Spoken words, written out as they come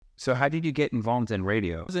So how did you get involved in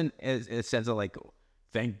radio? It wasn't a sense of like,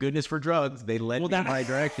 thank goodness for drugs. They led me in the right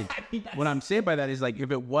direction. What I'm saying by that is like,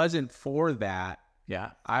 if it wasn't for that,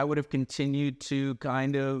 Yeah. I would have continued to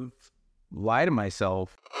kind of lie to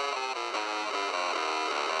myself.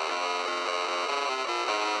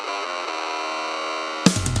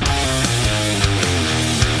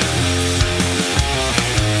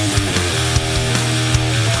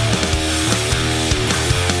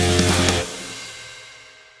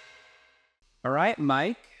 All right,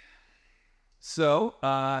 Mike. So,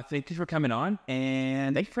 thank you for coming on,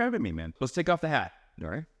 and Thank you for having me, man. let's take off the hat. All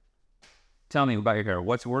right. Tell me about your hair.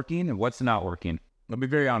 What's working and what's not working? I'll be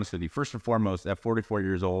very honest with you. First and foremost, at 44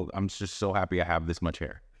 years old, I'm just so happy I have this much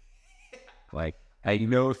hair. Like, I had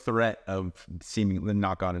no threat of seemingly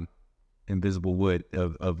knock on an invisible wood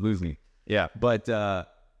of losing it. Yeah. But I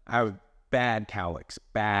have bad cowlicks,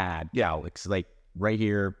 like right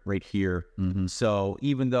here. Mm-hmm. So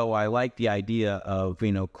even though I like the idea of,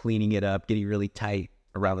 cleaning it up, getting really tight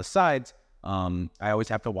around the sides, I always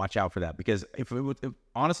have to watch out for that, because if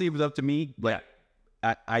honestly it was up to me, like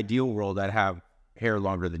ideal world, I'd have hair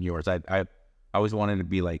longer than yours. I always wanted to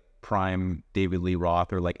be like prime David Lee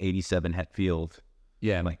Roth or like 87 Hetfield.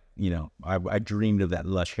 Yeah. Like, I dreamed of that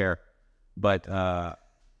lush hair, but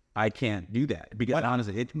I can't do that because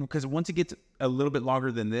honestly, because once it gets a little bit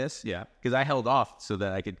longer than this, because I held off so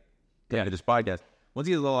that I could get this podcast. Once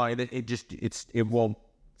it gets a little longer, it won't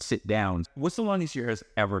sit down. What's the longest your hair's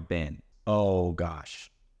ever been? Oh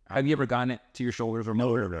gosh, Have you ever gotten it to your shoulders or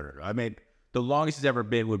more? no. I mean, the longest it's ever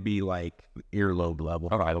been would be like earlobe level,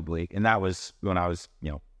 probably, and that was when I was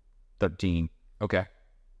 13, Okay.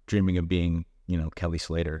 dreaming of being Kelly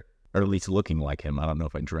Slater, or at least looking like him. I don't know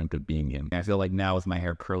if I dreamt of being him. I feel like now with my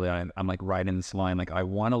hair curly, I'm like right in this line. Like I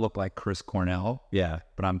want to look like Chris Cornell, Yeah,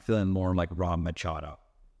 but I'm feeling more like Rob Machado.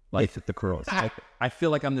 Like the curls. I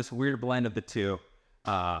feel like I'm this weird blend of the two.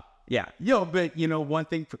 yeah. But one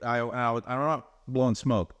thing, I'm not blowing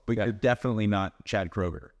smoke, but you're definitely not Chad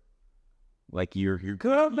Kroger. Like you're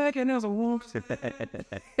Come back and as a wolf.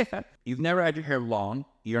 You've never had your hair long.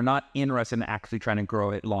 You're not interested in actually trying to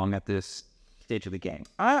grow it long at this stage of the game.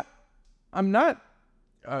 I'm not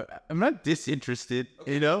disinterested.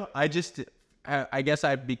 I guess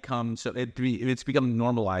I've become it's become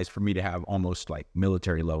normalized for me to have almost like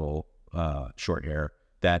military level short hair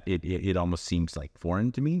that it almost seems like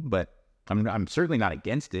foreign to me. But I'm certainly not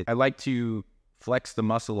against it. I like to flex the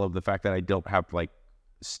muscle of the fact that I don't have like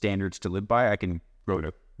standards to live by. I can grow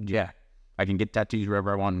it. Yeah. I can get tattoos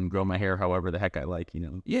wherever I want and grow my hair however the heck I like.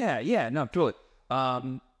 Yeah. No, totally.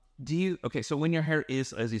 So when your hair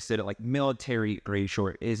is, as you said, like military grade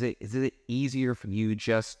short, is it easier for you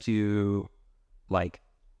just to like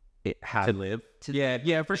it have To live?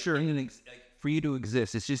 Yeah, for sure. For you to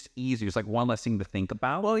exist, it's just easier. It's like one less thing to think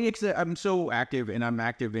about. Well, I'm so active, and I'm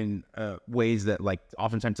active in ways that, like,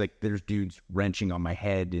 oftentimes, like, there's dudes wrenching on my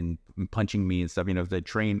head and punching me and stuff. They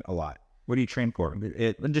train a lot. What do you train for?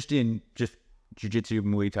 Just jiu-jitsu,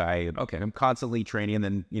 Muay Thai. Okay. I'm constantly training, and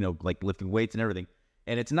then, like, lifting weights and everything.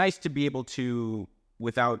 And it's nice to be able to,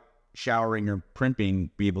 without showering or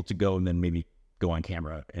primping, be able to go and then maybe go on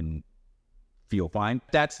camera and feel fine.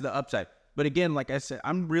 That's the upside. But again, like I said,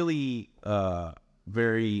 I'm really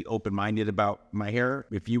very open-minded about my hair.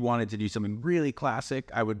 If you wanted to do something really classic,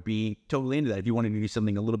 I would be totally into that. If you wanted to do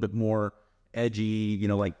something a little bit more edgy,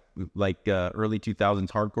 like early 2000s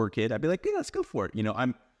hardcore kid, I'd be like, yeah, let's go for it.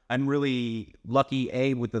 I'm really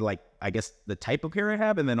lucky, with the, like, I guess the type of hair I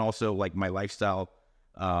have, and then also like my lifestyle.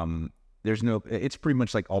 It's pretty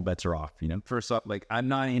much like all bets are off. First off, like I'm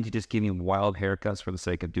not into just giving wild haircuts for the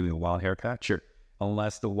sake of doing a wild haircut. Sure.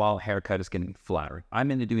 Unless the wild haircut is getting flattering.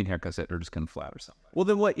 I'm into doing haircuts that are just going to flatter somebody. Well,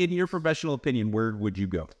 then what, in your professional opinion, where would you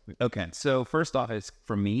go? Okay, so first off,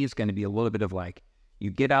 for me, it's going to be a little bit of like,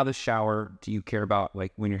 you get out of the shower, do you care about,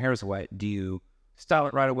 like, when your hair is wet, do you style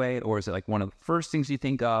it right away? Or is it like one of the first things you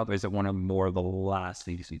think of? Or is it one of more of the last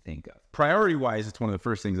things you think of? Priority-wise, it's one of the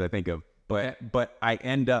first things I think of. But I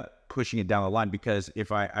end up pushing it down the line because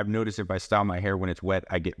I've noticed if I style my hair when it's wet,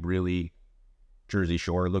 I get really Jersey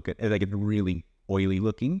Shore looking. I get really oily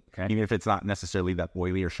looking, okay. Even if it's not necessarily that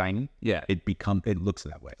oily or shiny. Yeah, it looks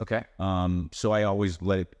that way. Okay. So I always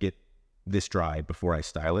let it get this dry before I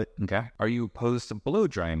style it. Okay. Are you opposed to blow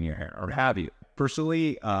drying your hair, or have you?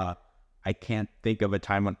 Personally, I can't think of a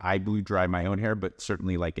time when I blew dry my own hair, but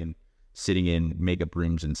certainly like in sitting in makeup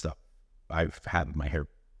rooms and stuff, I've had my hair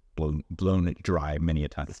blown it dry many a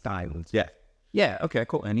time. Styled. Yeah. Okay.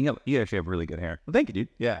 Cool. And you actually have really good hair. Well, thank you, dude.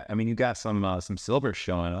 Yeah. I mean, you got some silver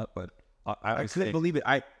showing up, but I couldn't believe it.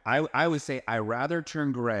 I would say I rather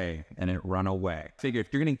turn gray and it run away. Figure if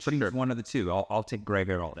you're going to choose one of the two, I'll take gray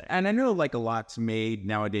hair all day. And I know like a lot's made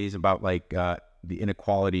nowadays about like the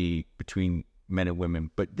inequality between men and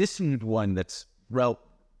women, but this is one that's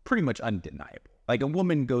pretty much undeniable. Like a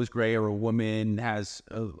woman goes gray or a woman has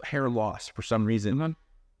hair loss for some reason.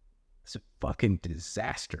 It's a fucking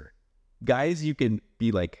disaster. Guys, you can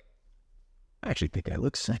be like, I actually think I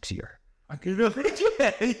look sexier. I'm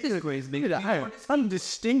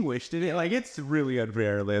distinguished in it. Like, it's really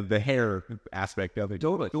unfair, the hair aspect of it.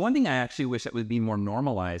 Totally. The one thing I actually wish that would be more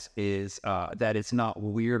normalized is that it's not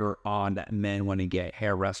weird or odd that men want to get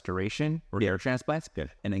hair restoration or hair transplants,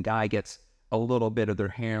 and a guy gets a little bit of their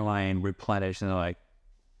hairline replenished, and they're like,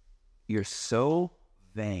 you're so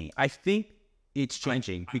vain. I think it's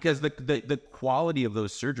changing because the quality of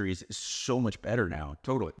those surgeries is so much better now.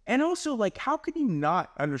 Totally. And also, like, how can you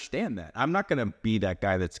not understand that? I'm not going to be that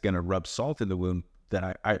guy that's going to rub salt in the wound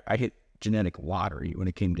that I hit genetic lottery when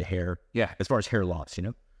it came to hair. Yeah. As far as hair loss, you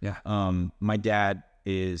know? Yeah. My dad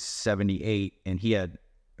is 78 and he had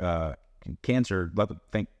cancer.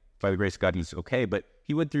 Thank by the grace of God, he's okay. But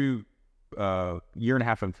he went through a year and a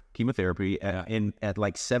half of chemotherapy at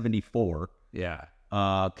like 74. Yeah.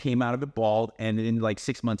 Came out of it bald, and in like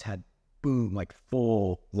 6 months had boom, like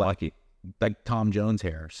full, like Tom Jones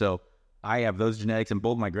hair. So I have those genetics, and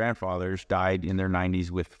both my grandfathers died in their 90s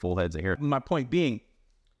with full heads of hair. My point being,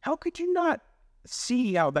 how could you not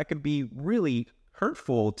see how that could be really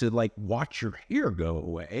hurtful to like watch your hair go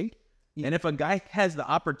away? Yeah. And if a guy has the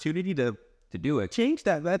opportunity to do it, change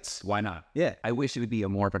that, that's why not? Yeah. I wish it would be a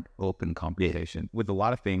more of an open conversation with a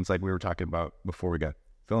lot of things like we were talking about before we got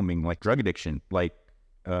filming, like drug addiction, like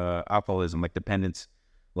alcoholism, like dependence,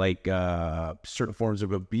 like certain forms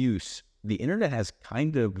of abuse. The internet has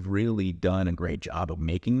kind of really done a great job of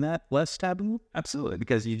making that less taboo. Absolutely.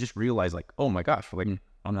 Because you just realize like, oh my gosh, like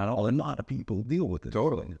a lot of people deal with it.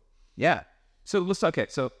 Totally. Yeah. So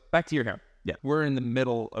so back to your hair. Yeah. We're in the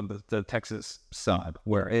middle of the Texas sun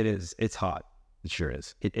where it's hot. It sure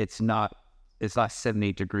is. It's not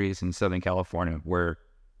 78 degrees in Southern California where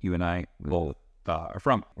you and I will are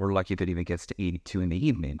from. We're lucky if it even gets to 82 in the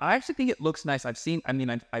evening. I actually think it looks nice. I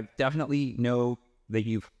definitely know that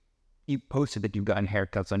you've posted that you've gotten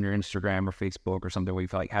haircuts on your Instagram or Facebook or something where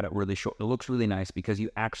you've like had it really short. It looks really nice because you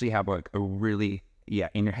actually have like a really,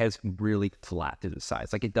 and your head's really flat to the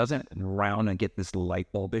sides. Like it doesn't round and get this light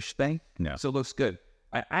bulbish thing. No. So it looks good.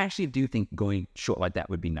 I actually do think going short like that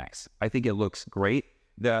would be nice. I think it looks great.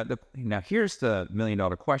 Now here's the $1 million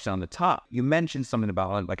question on the top. You mentioned something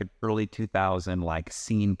about like an early 2000 like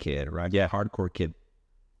scene kid, right? Yeah, hardcore kid.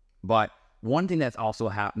 But one thing that's also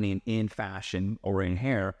happening in fashion or in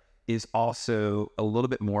hair is also a little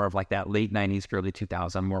bit more of like that late 90s, early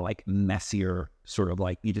 2000, more like messier sort of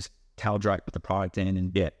like you just towel dry, put the product in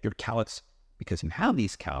and get your cowlicks, because you have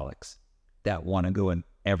these cowlicks that want to go in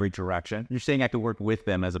every direction. You're saying I could work with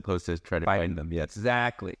them as opposed to try to find them. Yeah,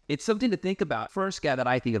 exactly. It's something to think about. First guy that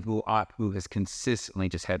I think of who has consistently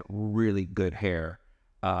just had really good hair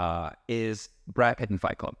is Brad Pitt in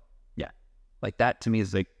Fight Club. Yeah. Like that to me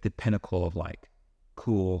is like the pinnacle of like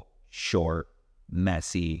cool, short,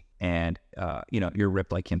 messy, and you're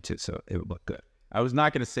ripped like him too, so it would look good. I was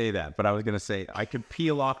not going to say that, but I was going to say I could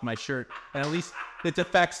peel off my shirt, and at least it's a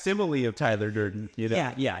facsimile of Tyler Durden. You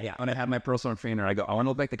know? Yeah. When I have my personal trainer, I go, I want to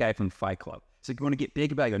look like the guy from Fight Club. So you want to get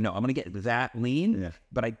big? I go, no, I'm going to get that lean,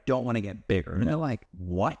 but I don't want to get bigger. And they're like,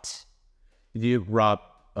 what? Rob,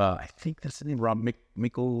 I think that's the name, Rob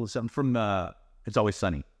Mickle, something from It's Always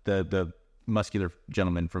Sunny, the muscular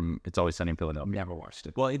gentleman from It's Always Sunny in Philadelphia. Never watched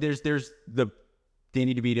it. Well, there's the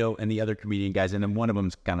Danny DeVito and the other comedian guys, and then one of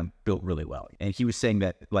them's kind of built really well. And he was saying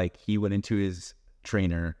that like he went into his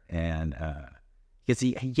trainer and because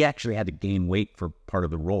he actually had to gain weight for part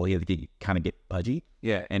of the role. He had to kind of get pudgy.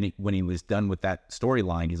 Yeah. And when he was done with that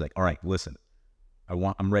storyline, he's like, all right, listen,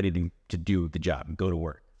 I'm ready to do the job and go to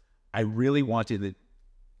work. I really wanted the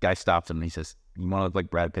guy stops him and he says, you want to look like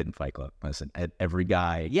Brad Pitt in Fight Club? Listen, every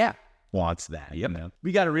guy wants that. Yep. You know?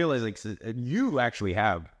 We got to realize like you actually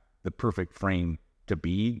have the perfect frame to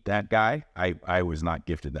be that guy. I was not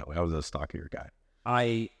gifted that way. I was a stockier guy.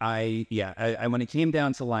 I when it came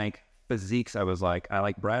down to like physiques, I was like, I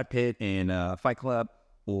like Brad Pitt in Fight Club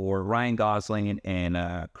or Ryan Gosling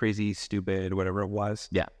in Crazy Stupid, whatever it was.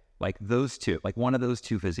 Yeah. Like those two, like one of those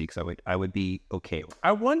two physiques I would be okay with.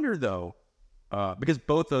 I wonder though, because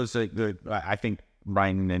both those, I think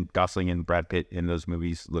Ryan and Gosling and Brad Pitt in those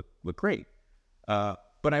movies look great.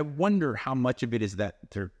 But I wonder how much of it is that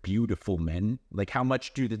they're beautiful men. Like how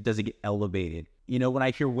much does it get elevated You know, when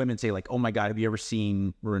I hear women say like, "Oh my God, have you ever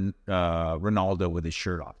seen Ronaldo with his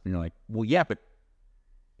shirt off?" And you're like, "Well, yeah, but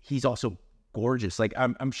he's also gorgeous." Like,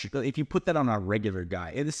 I'm sure if you put that on a regular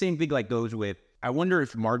guy, and the same thing like goes with. I wonder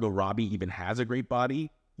if Margot Robbie even has a great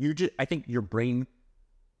body. I think your brain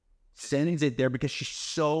sends it there because she's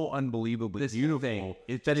so unbelievably beautiful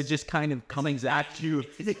that it just kind of comes at you.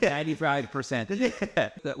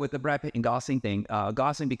 95%. With the Brad Pitt and Gosling thing,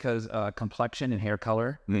 Gosling because complexion and hair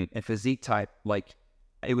color and physique type, like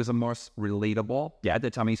it was a more relatable. Yeah, at the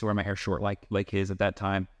time I used to wear my hair short like his at that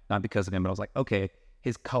time, not because of him, but I was like, okay,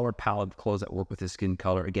 his color palette of clothes that work with his skin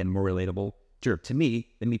color, again, more relatable. Sure, to me,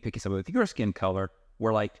 than me picking somebody with your skin color,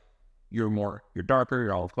 where like you're darker,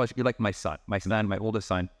 you're all flesh. You're like my son. My oldest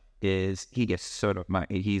son. He gets sort of my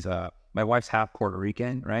wife's half Puerto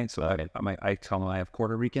Rican, right? So I tell him I have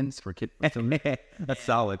Puerto Ricans for kids. That's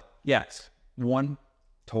solid. Yes. One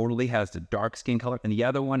totally has the dark skin color, and the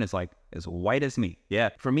other one is like as white as me. Yeah.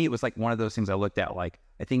 For me, it was like one of those things I looked at. Like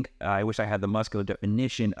I wish I had the muscular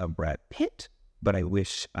definition of Brad Pitt, but I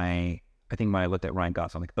think when I looked at Ryan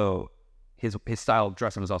Gosling, I'm like, oh, his style of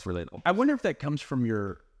dressing was also relatable. I wonder if that comes from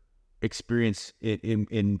your experience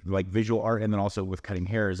in like visual art and then also with cutting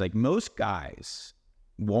hair. Is like most guys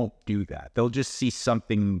won't do that. They'll just see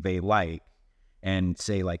something they like and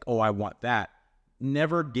say like, oh, I want that,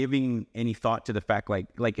 never giving any thought to the fact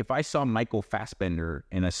like if I saw Michael Fassbender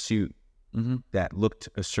in a suit that looked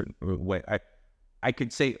a certain way, I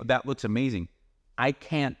could say that looks amazing. I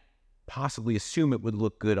can't possibly assume it would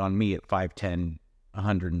look good on me at 5'10",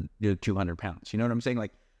 100, 200 pounds. You know what I'm saying?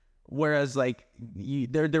 Like, whereas like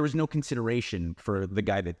there was no consideration for the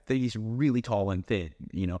guy that he's really tall and thin,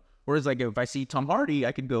 you know. Whereas like if I see Tom Hardy,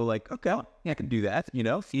 I could go like, okay, yeah, I can do that, you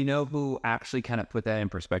know. You know who actually kind of put that in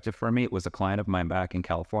perspective for me? It was a client of mine back in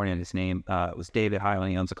California, and his name was David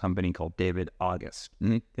Highland. He owns a company called David August.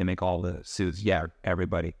 They make all the suits,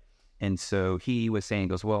 everybody. And so he was saying, he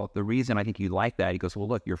goes, well, the reason I think you like that, he goes, well,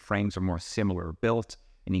 look, your frames are more similar built.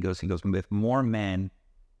 And he goes, with more men,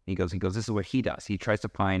 he goes, this is what he does. He tries to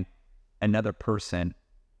find another person.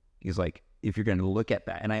 He's like, if you're going to look at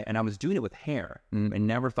that, and I was doing it with hair, I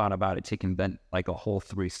never thought about it taking then like a whole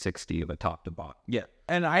 360 of a top to bottom. Yeah,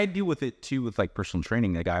 and I deal with it too with like personal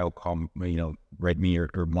training. A guy will call me, you know, read me or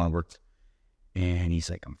want to work, and he's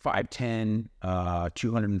like, I'm 5'10",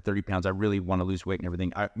 230 pounds. I really want to lose weight and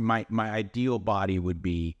everything. My ideal body would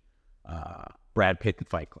be Brad Pitt in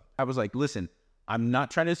Fight Club. I was like, listen, I'm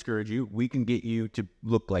not trying to discourage you. We can get you to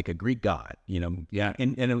look like a Greek god, you know. Yeah.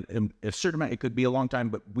 And a certain amount, it could be a long time,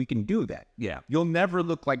 but we can do that. Yeah. You'll never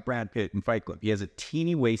look like Brad Pitt in Fight Club. He has a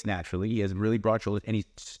teeny waist naturally. He has really broad shoulders, and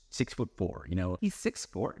he's 6'4", you know. He's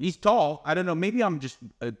 6'4". He's tall. I don't know. Maybe I'm just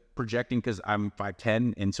projecting because I'm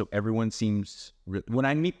 5'10", and so everyone seems... When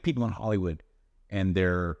I meet people in Hollywood and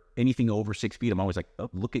they're anything over 6 feet, I'm always like, oh,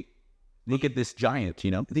 look at this giant,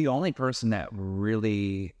 you know? The only person that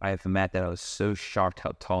really I've met that I was so shocked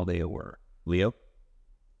how tall they were. Leo?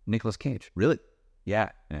 Nicolas Cage. Really? Yeah.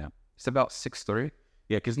 It's about 6'3".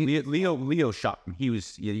 Yeah, because Leo shocked me.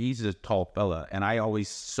 He's a tall fella, and I always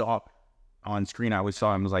saw on screen, I always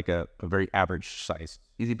saw him as like a very average size.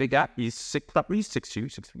 Is he a big guy? He's 6'2",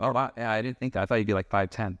 6'3". Oh, wow. Yeah, I didn't think that. I thought he'd be like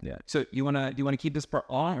 5'10". Yeah. So do you want to keep this part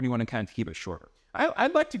on, or do you want to kind of keep it shorter?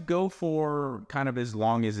 I'd like to go for kind of as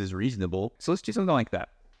long as is reasonable. So let's do something like that.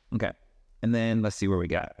 Okay. And then let's see where we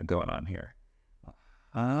got going on here.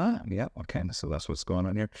 Yeah. Okay. So that's what's going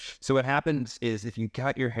on here. So what happens is if you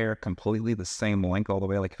cut your hair completely the same length all the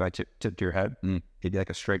way, like if I tipped your head, it'd be like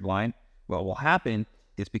a straight line. What will happen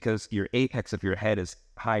is because your apex of your head is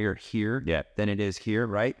higher here than it is here,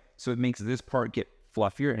 right? So it makes this part get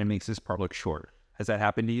fluffier and it makes this part look shorter. Has that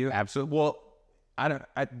happened to you? Absolutely. Well,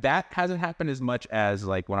 that hasn't happened as much as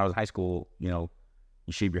like when I was in high school, you know,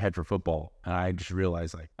 you shave your head for football. And I just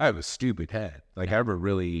realized like I have a stupid head. Like I have a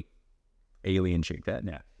really alien shaped head.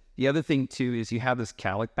 Yeah. The other thing too is you have this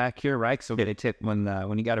cowlick back here, right? So they tip when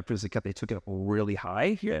you got a prison cut, they took it up really high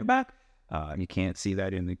here in the back. You can't see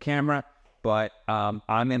that in the camera, but I'm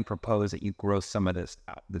going to propose that you grow some of this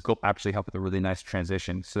out. This will actually help with a really nice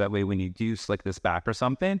transition. So that way when you do slick this back or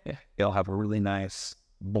something, it'll have a really nice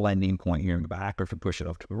blending point here in the back, or if you push it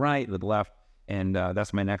off to the right or the left. And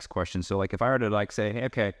that's my next question. So like if I were to like say, hey,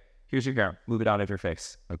 okay, here's your hair, move it out of your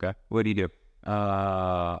face. Okay. What do you do?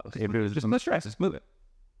 If it was just stress, just move it.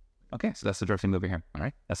 Okay. So that's the direction move your hair. All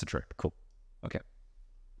right. That's the trick. Cool. Okay.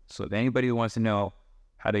 So if anybody who wants to know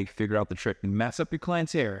how to figure out the trick and mess up your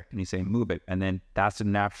client's hair, and you say move it, and then that's the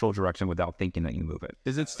natural direction without thinking that you move it.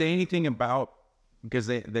 Does it say anything about, because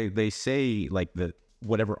they say like the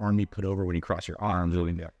whatever arm you put over when you cross your arms,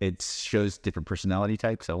 it shows different personality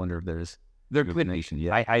types. I wonder if there's... They're good good. nation.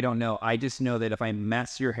 Yeah. I don't know. I just know that if I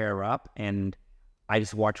mess your hair up and I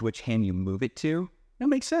just watch which hand you move it to, That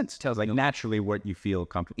makes sense. tells Like me, naturally what you feel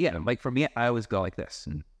comfortable. yeah, like for me, I always go like this,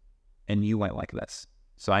 and you went like this.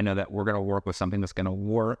 So I know that we're going to work with something that's going to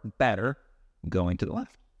work better going to the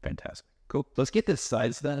left. Fantastic. Cool. Let's get this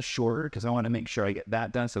sides then shorter because I want to make sure I get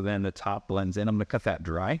that done so then the top blends in. I'm going to cut that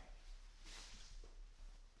dry.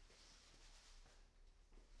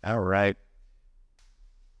 All right.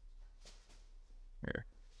 Here.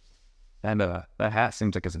 And that hat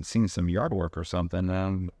seems like it's seen some yard work or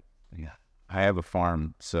something. Yeah. I have a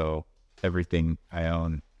farm, so everything I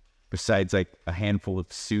own, besides like a handful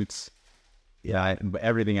of suits,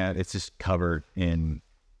 everything it's just covered in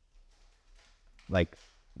like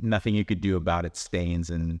nothing you could do about it stains.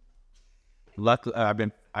 And luckily,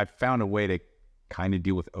 I've found a way to kind of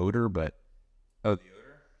deal with odor, but Oh, the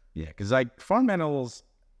odor? yeah, because like farm animals,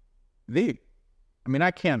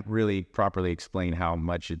 I can't really properly explain how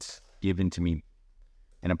much it's given to me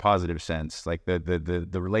in a positive sense. Like the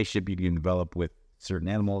relationship you can develop with certain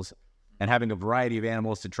animals and having a variety of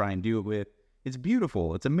animals to try and do it with, it's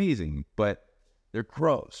beautiful. It's amazing, but they're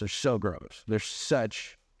gross. They're so gross. They're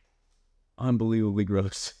such unbelievably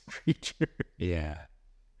gross creatures. Yeah.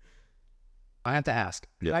 I have to ask,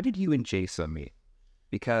 how did you and Jason meet?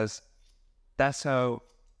 Because that's how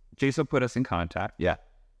Jason put us in contact. Yeah.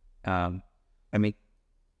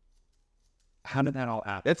 How did that all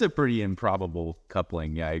happen? That's a pretty improbable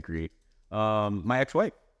coupling. Yeah, I agree. My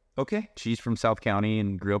ex-wife. Okay. She's from South County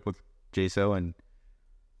and grew up with Jaso, and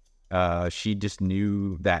she just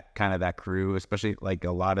knew that kind of that crew, especially like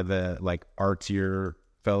a lot of the like artsier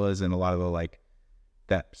fellas and a lot of the like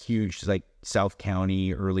that huge like South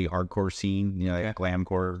County early hardcore scene, like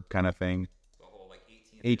glamcore kind of thing. The whole like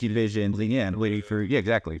 18 Visions, and Lady for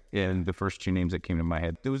exactly. And the first two names that came to my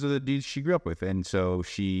head, those are the dudes she grew up with, and so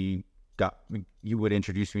you would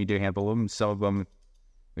introduce me to a handful of them. Some of them,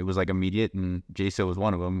 it was like immediate, and Jaso was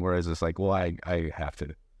one of them. Whereas it's like, well, I have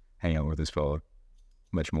to hang out with this fellow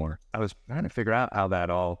much more. I was trying to figure out how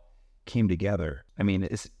that all came together. I mean,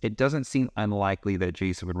 it doesn't seem unlikely that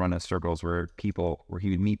Jason would run in circles where he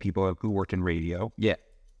would meet people who worked in radio. Yeah,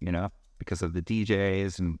 because of the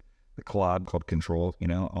DJs and the club control,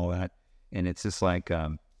 all that. And it's just like, I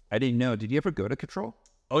didn't know. Did you ever go to Control?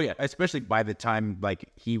 Oh yeah, especially by the time like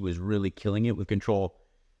he was really killing it with Control.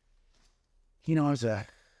 I was a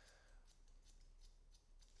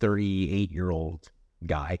 38-year-old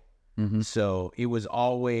guy. Mm-hmm. So it was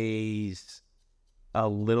always a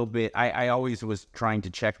little bit, I always was trying to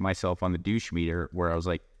check myself on the douche meter where I was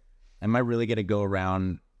like, am I really going to go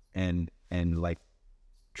around and like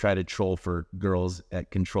try to troll for girls at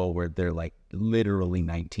Control where they're like literally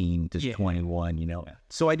 19 to 21,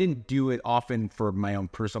 So I didn't do it often for my own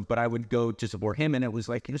personal, but I would go to support him. And it was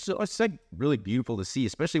like, it's like really beautiful to see,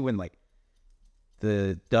 especially when like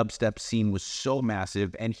the dubstep scene was so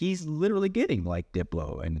massive and he's literally getting like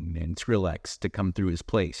Diplo and Skrillex to come through his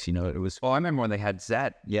place. It was. Oh, I remember when they had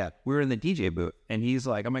Zed. Yeah. We were in the DJ booth and he's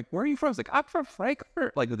like, I'm like, where are you from? I was like, I'm from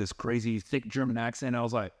Frankfurt. Like with this crazy thick German accent. I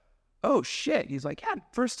was like, oh shit. He's like, yeah,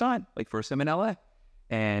 first time in LA.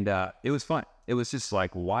 And it was fun. It was just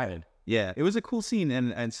like wild. Yeah, it was a cool scene.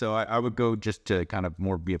 And so I would go just to kind of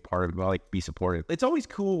more be a part of it, like be supportive. It's always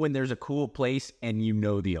cool when there's a cool place and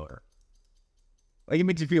the owner. Like it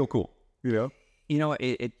makes you feel cool,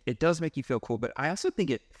 It does make you feel cool, but I also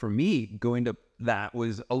think for me, going to that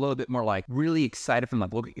was a little bit more like really excited from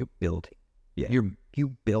like, look at your building. Yeah.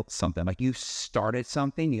 You built something, like you started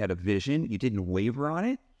something, you had a vision, you didn't waver on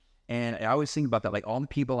it. And I always think about that, like all the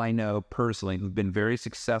people I know personally who've been very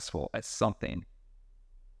successful at something,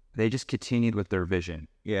 they just continued with their vision.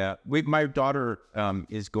 Yeah. My daughter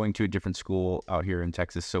is going to a different school out here in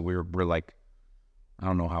Texas. So we're like, I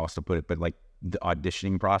don't know how else to put it, but like the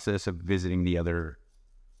auditioning process of visiting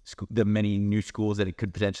the many new schools that it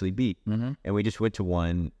could potentially be. Mm-hmm. And we just went to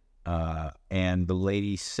one and the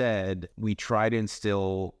lady said, we try to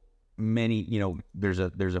instill many, there's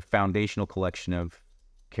a foundational collection of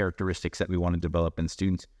characteristics that we want to develop in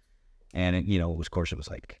students. And, of course, it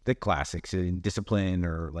was like the classics in discipline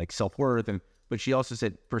or like self-worth. But she also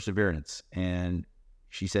said perseverance. And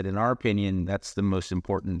she said, in our opinion, that's the most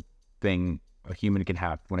important thing a human can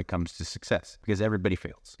have when it comes to success, because everybody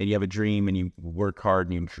fails. And you have a dream and you work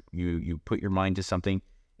hard and you put your mind to something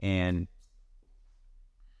and,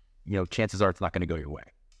 chances are it's not going to go your way.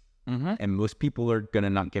 Mm-hmm. And most people are going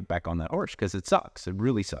to not get back on that horse because it sucks. It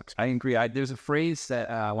really sucks. I agree. There's a phrase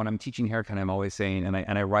that when I'm teaching haircut, I'm always saying, and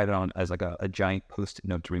I write it on as like a giant Post-it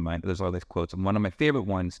note to remind. There's all these quotes, and one of my favorite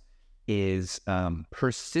ones is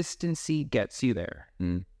persistency gets you there,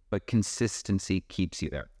 but consistency keeps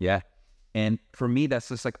you there. Yeah. And for me, that's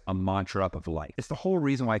just like a mantra of life. It's the whole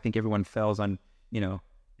reason why I think everyone fails on,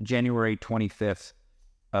 January 25th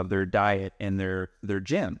of their diet and their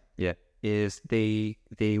gym. Yeah. Is they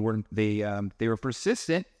were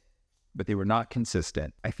persistent, but they were not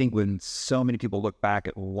consistent. I think when so many people look back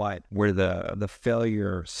at where the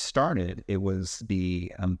failure started, it was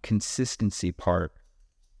the consistency part,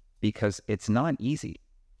 because it's not easy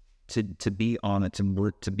to be on it,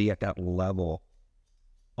 to be at that level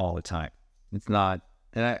all the time. It's not.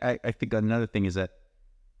 And I think another thing is that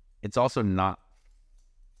it's also not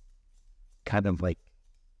kind of like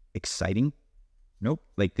exciting. Nope.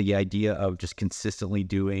 Like the idea of just consistently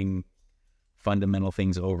doing fundamental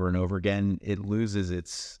things over and over again, it loses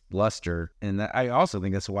its luster. And I also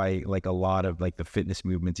think that's why like a lot of like the fitness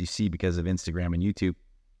movements you see because of Instagram and YouTube,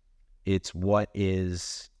 it's what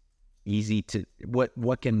is easy to,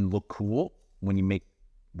 what can look cool when you make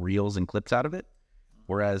reels and clips out of it.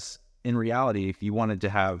 Whereas in reality, if you wanted to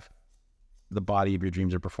have the body of your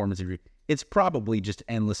dreams or performance of your, it's probably just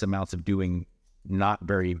endless amounts of doing not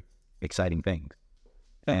very exciting things.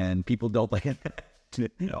 And people don't like it.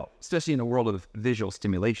 No, especially in a world of visual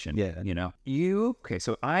stimulation. Yeah. Okay,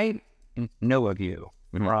 so I know of you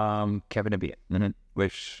from Kevin and Bean,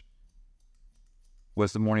 which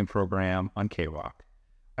was the morning program on KROQ.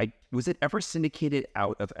 Was it ever syndicated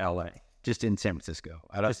out of LA? Just in San Francisco.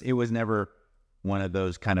 It was never one of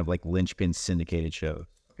those kind of like linchpin syndicated shows.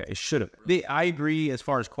 Okay, it should have. I agree as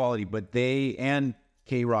far as quality, but they and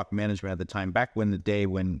KROQ management at the time, back when the day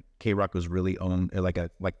when KROQ was really owned, like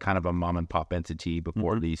kind of a mom and pop entity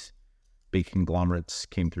before these big conglomerates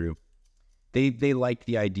came through, they liked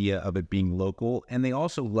the idea of it being local, and they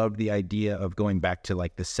also loved the idea of going back to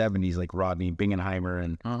like the 70s, like Rodney Bingenheimer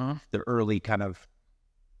and the early kind of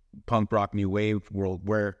punk rock new wave world,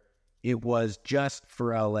 where it was just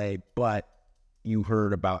for LA, but you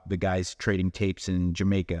heard about the guys trading tapes in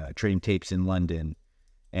Jamaica, trading tapes in London,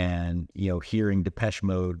 and hearing Depeche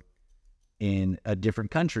Mode in a different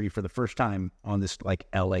country for the first time on this like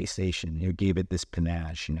LA station. It gave it this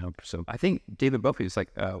panache, So I think David Bowie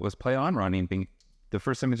was play on Rodney Bing. The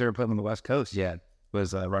first time he's ever played on the West Coast,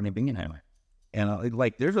 was Rodney Bingenheimer. And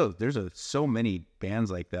like there's so many bands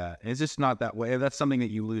like that. And it's just not that way. That's something that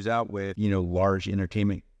you lose out with large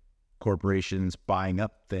entertainment corporations buying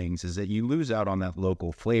up things, is that you lose out on that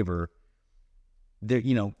local flavor. There,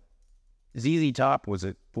 ZZ Top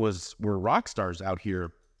were rock stars out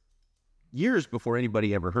here years before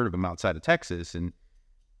anybody ever heard of them outside of Texas, and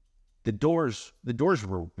the Doors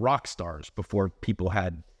were rock stars before people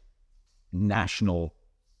had national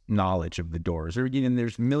knowledge of the Doors. Or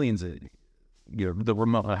there's millions of the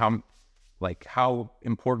Ramones. How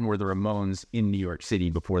important were the Ramones in New York City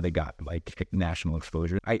before they got like national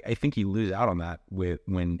exposure? I think you lose out on that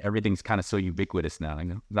when everything's kind of so ubiquitous now,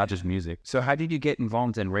 not just music. So how did you get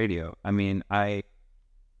involved in radio? I mean,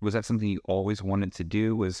 was that something you always wanted to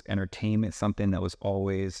do? Was entertainment something that was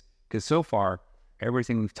always, because so far,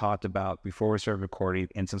 everything we've talked about before we started recording,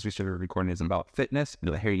 and since we started recording, is about fitness.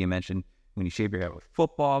 Here you mentioned when you shave your head with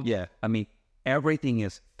football. Yeah. I mean, everything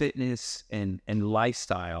is fitness and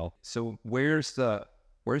lifestyle. So where's the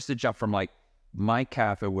jump from like Mike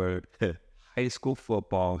Catherwood, high school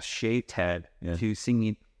football, shaved head, to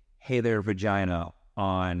singing "Hey There Vagina"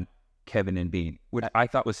 on Kevin and Bean, which I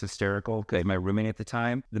thought was hysterical because my roommate at the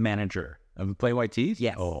time, the manager of Play White Tees?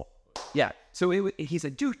 Yes. Oh. Yeah. So he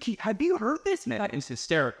said, "Dude, have you heard this?" Man, it's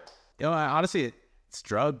hysterical. Honestly, it's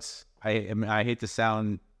drugs. I hate to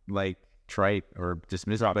sound like trite or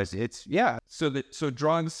dismissive, but it's So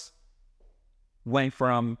drugs went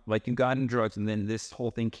from like you got in drugs, and then this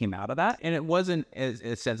whole thing came out of that, and it wasn't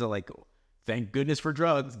a sense of like, thank goodness for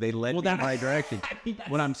drugs, they led me in the right direction.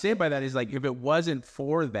 What I'm saying by that is like, if it wasn't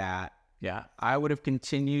for that, I would have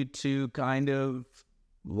continued to kind of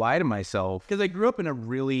lie to myself, because I grew up in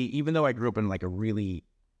even though I grew up in like a really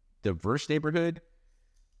diverse neighborhood,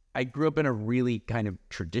 I grew up in a really kind of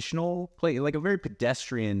traditional place, like a very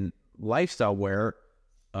pedestrian lifestyle where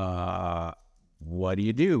what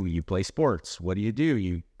do? You play sports. What do?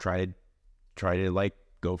 You try to like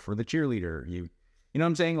go for the cheerleader. You know what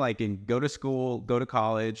I'm saying? Like, and go to school, go to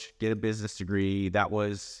college, get a business degree. It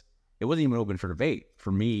wasn't even open for debate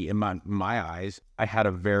for me in my eyes. I had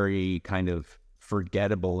a very kind of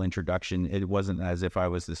forgettable introduction. It wasn't as if I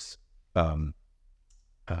was this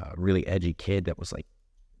really edgy kid that was like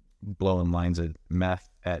blowing lines of meth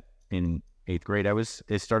in 8th grade.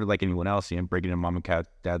 It started like anyone else, breaking into mom and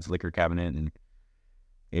dad's liquor cabinet and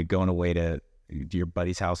going away to your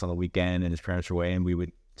buddy's house on the weekend, and his parents were away, and we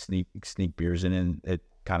would sneak beers in, and it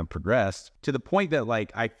kind of progressed to the point that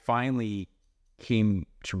like I finally came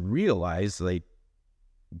to realize like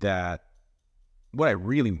that what I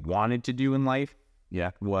really wanted to do in life,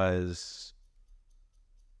 was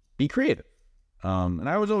be creative. And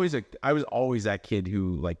I was always that kid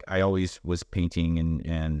who, like, I always was painting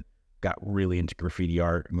and got really into graffiti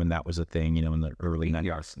art when that was a thing, in the early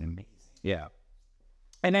 90s. Amazing. Yeah.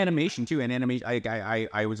 And animation too. And animation,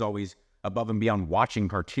 I was always above and beyond watching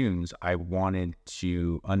cartoons. I wanted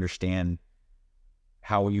to understand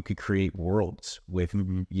how you could create worlds with,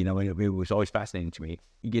 it was always fascinating to me.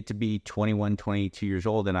 You get to be 21, 22 years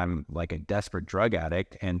old and I'm like a desperate drug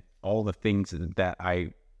addict, and all the things that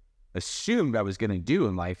I assumed I was going to do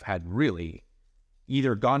in life had really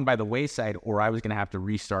either gone by the wayside, or I was going to have to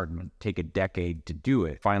restart and take a decade to do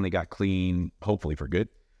it. Finally got clean, hopefully for good.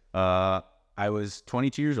 I was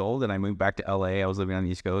 22 years old and I moved back to LA. I was living on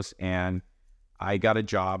the East Coast and I got a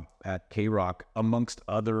job at KROQ amongst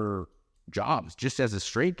other jobs, just as a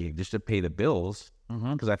straight gig, just to pay the bills,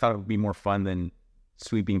 because I thought it would be more fun than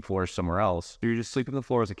sweeping floors somewhere else. So you're just sweeping the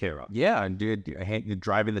floors at KROQ? Yeah, dude,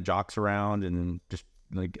 driving the jocks around, and just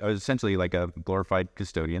like I was essentially like a glorified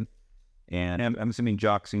custodian. And I'm assuming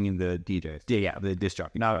jocks meaning the DJs. Yeah, the disc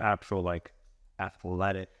jockey. Not actual like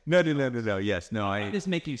athletic. No. Yes, no. I just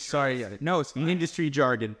make you sorry. No, it's industry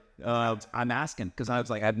jargon. I'm asking because I was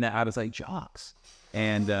like jocks.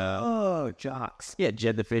 And jocks. Yeah,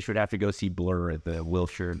 Jed the Fish would have to go see Blur at the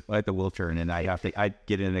Wilshire, and I'd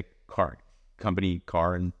get in a company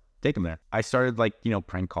car and take him there. I started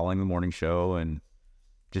prank calling the morning show and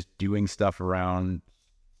just doing stuff around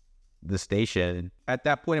the station. At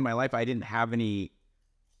that point in my life, I didn't have any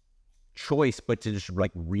choice but to just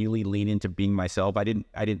really lean into being myself. I didn't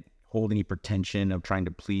hold any pretension of trying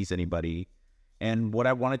to please anybody. And what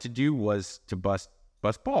I wanted to do was to bust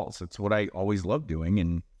balls. It's what I always loved doing,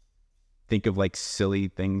 and think of silly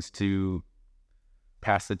things to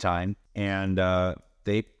pass the time. And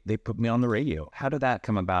they put me on the radio. How did that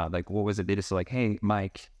come about? What was it? They just hey,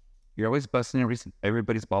 Mike, you're always busting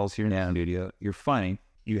everybody's balls here in the studio. You're funny.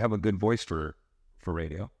 You have a good voice for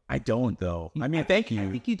radio. I don't, though. I mean, thank you.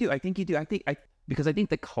 I think you do. Because I think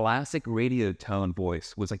the classic radio tone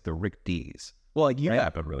voice was the Rick D's. Well, you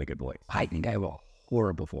have a really good voice. I think I have a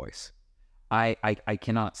horrible voice. I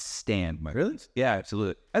cannot stand my Really? Yeah,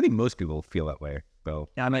 absolutely. I think most people feel that way, though.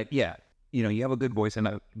 I'm yeah. You have a good voice,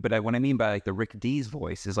 but what I mean by the Rick D's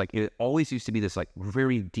voice is it always used to be this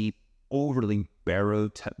very deep, overly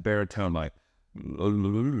baritone,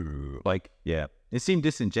 yeah. It seemed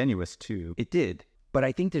disingenuous too. It did, but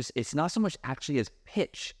I think it's not so much actually as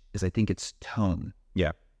pitch as I think it's tone.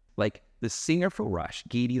 Yeah. The singer for Rush,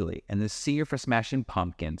 Geddy Lee, and the singer for Smashing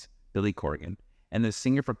Pumpkins, Billy Corgan, and the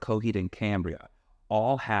singer for Coheed and Cambria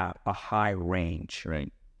all have a high range,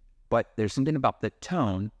 right? But there's something about the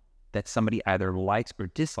tone that somebody either likes or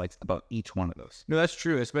dislikes about each one of those. No, that's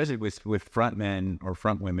true, especially with frontmen or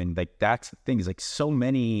front women. That's the thing, is so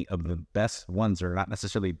many of the best ones are not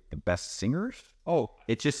necessarily the best singers. Oh,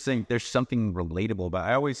 it's just there's something relatable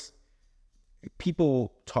about.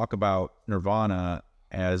 People talk about Nirvana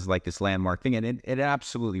as this landmark thing, and it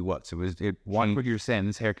absolutely was. Watch what you're saying.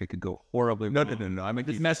 This haircut could go horribly wrong. No. I mean,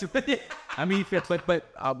 just messing with it. I mean, but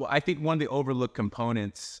I think one of the overlooked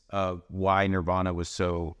components of why Nirvana was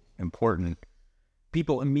so important,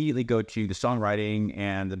 people immediately go to the songwriting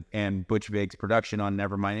and Butch Vig's production on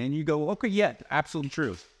Nevermind, and you go, okay, yeah, absolutely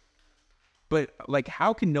true. But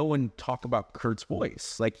how can no one talk about Kurt's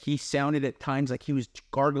voice? He sounded at times like he was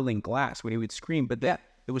gargling glass when he would scream, but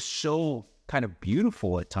it was so kind of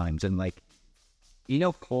beautiful at times, and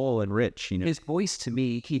Cole and Rich, his voice, to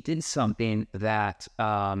me, he did something that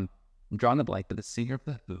I'm drawing the blank, but the singer of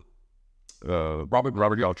the Who, Robert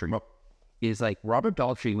Daltrey. Is Robert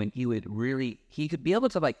Daltrey, when he could be able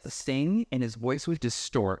to sing and his voice would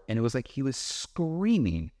distort, and it was he was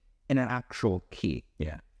screaming in an actual key.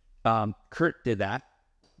 Yeah. Kurt did that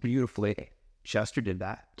beautifully. Chester did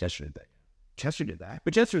that.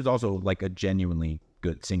 But Chester is also a genuinely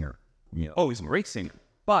good singer. Oh, he's a great singer.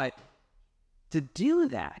 But to do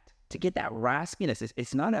that, to get that raspiness,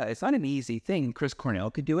 it's not an easy thing. Chris Cornell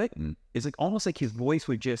could do it. It's almost his voice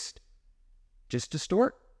would just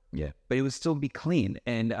distort. Yeah, but it would still be clean.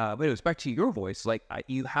 And but it was back to your voice.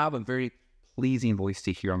 You have a very pleasing voice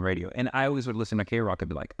to hear on radio. And I always would listen to KROQ and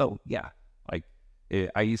be like, oh yeah,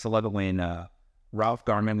 I used to love it when Ralph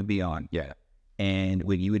Garman would be on. Yeah, and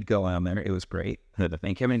when you would go on there, it was great.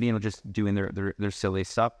 And Kevin and Dean were just doing their silly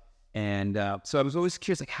stuff. And so I was always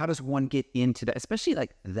curious, how does one get into that, especially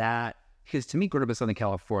that? Because to me, growing up in Southern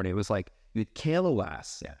California, it was you had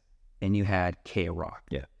KLOS, and you had KROQ.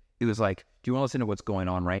 Yeah, it was do you want to listen to what's going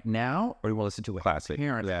on right now, or do you want to listen to a classic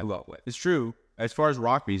parents grew up with? It's true. As far as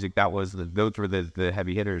rock music, those were the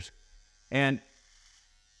heavy hitters. And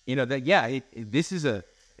This is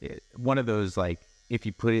one of those, like, if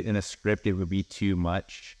you put it in a script, it would be too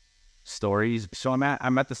much stories. So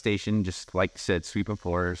I'm at the station, just like I said, sweeping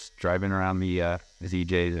floors, driving around the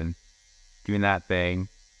ZJs and doing that thing.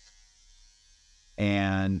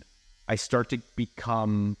 And I start to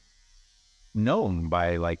become known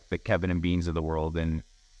by, like, the Kevin and Beans of the world, and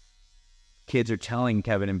kids are telling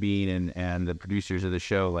Kevin and Bean and the producers of the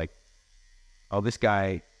show, like, oh, this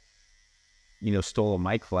guy, stole a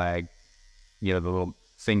mic flag, the little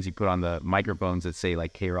things you put on the microphones that say,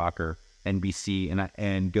 like, KROQ or NBC,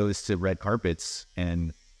 and goes to red carpets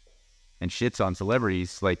and shits on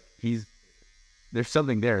celebrities. Like, there's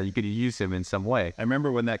something there. You could use him in some way. I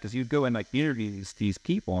remember when because you'd go and, like, interview these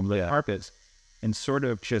people on red carpets and sort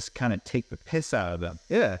of just kind of take the piss out of them.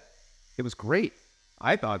 Yeah. It was great.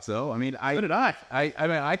 I thought so. I mean, so did I.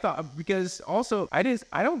 I thought, because also I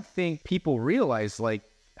don't think people realize, like,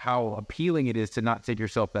 how appealing it is to not take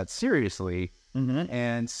yourself that seriously. Mm-hmm.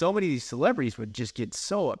 And so many of these celebrities would just get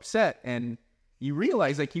so upset. And you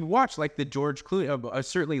realize, like, you watch, like, the George Clooney,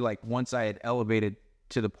 certainly, like, once I had elevated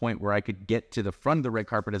to the point where I could get to the front of the red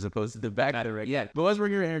carpet as opposed to the back of the red. Yeah. But I was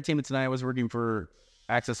working for Entertainment Tonight. I was working for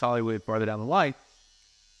Access Hollywood farther down the line.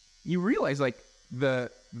 You realize, like, the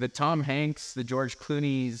Tom Hanks, the George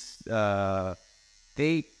Clooney's, the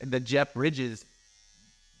Jeff Bridges,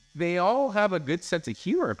 they all have a good sense of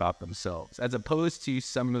humor about themselves, as opposed to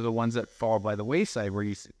some of the ones that fall by the wayside, where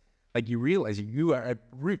you realize you are,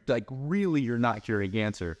 like, really, you're not hearing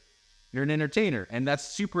answer. You're an entertainer, and that's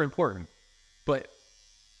super important. But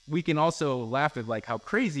we can also laugh at, like, how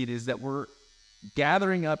crazy it is that we're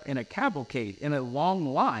gathering up in a cavalcade in a long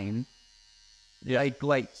line,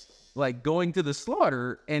 like going to the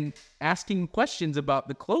slaughter and asking questions about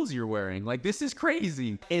the clothes you're wearing. Like, this is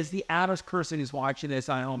crazy. Is the average person who's watching this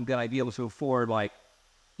at home going to be able to afford, like,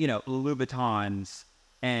 Louis Vuittons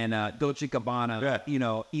and Dolce &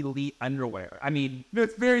 Gabbana, elite underwear? I mean,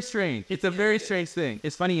 It's very strange. It's a very strange thing.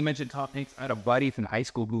 it's funny you mentioned Tom Hanks. I had a buddy from high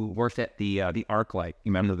school who worked at the ArcLight.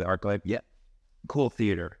 You remember the ArcLight? Yeah. Cool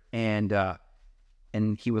theater. And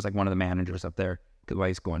he was, like, one of the managers up there while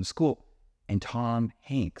he's going to school. And Tom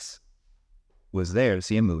Hanks was there to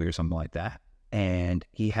see a movie or something like that. And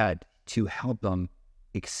he had to help them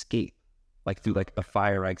escape, like, through, like, a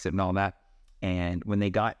fire exit and all that. And when they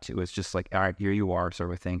got to, it's just like, all right, here you are,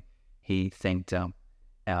 sort of thing. He thanked him.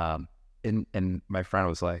 And my friend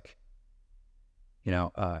was like,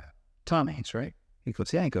 Tom Hanks, right? He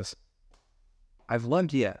goes, yeah. He goes, I've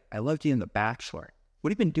loved you. I loved you in The Bachelor.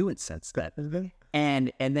 What have you been doing since then?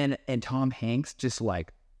 And Tom Hanks just,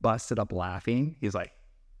 like, busted up laughing. He's like,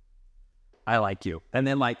 I like you. And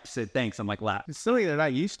then, like, said thanks. I'm like, laugh. It's something they're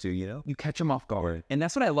not used to, You catch them off guard. And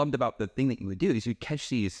that's what I loved about the thing that you would do, is you catch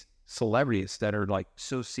these celebrities that are, like,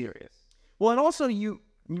 so serious. Well, and also you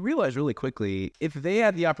realize really quickly, if they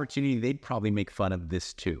had the opportunity, they'd probably make fun of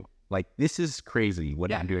this too. Like, this is crazy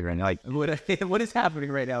what I'm doing right now. Like, what is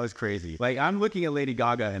happening right now is crazy. Like, I'm looking at Lady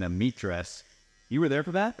Gaga in a meat dress. You were there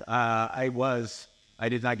for that? I was. I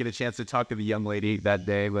did not get a chance to talk to the young lady that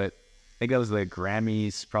day, but I think that was the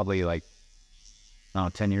Grammys, probably, like,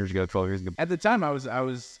 10 years ago, 12 years ago. At the time, I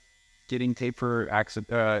was getting taped for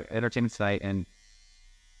Entertainment Tonight, and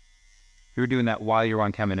we were doing that while you were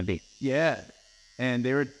on Kevin and Bean. Yeah, and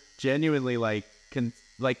they were genuinely, like,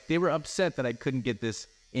 they were upset that I couldn't get this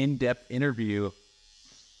in-depth interview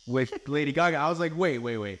with Lady Gaga. I was like,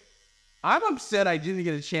 wait. I'm upset I didn't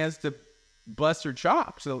get a chance to bust her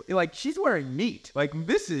chops. So, like, she's wearing meat. Like,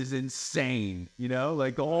 this is insane,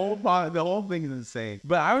 Like, the whole thing is insane.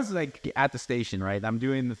 But I was, like, at the station, right? I'm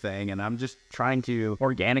doing the thing, and I'm just trying to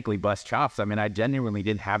organically bust chops. I mean, I genuinely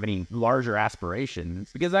didn't have any larger aspirations,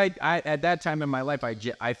 because I at that time in my life,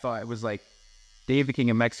 I thought it was like Dave the King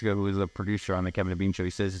of Mexico, who was a producer on the Kevin and Bean show. He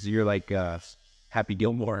says, you're like Happy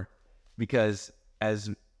Gilmore, because as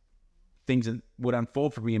things would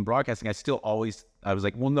unfold for me in broadcasting, I was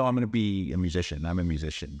like, well, no, I'm going to be a musician. I'm a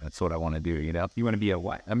musician. That's what I want to do, You want to be a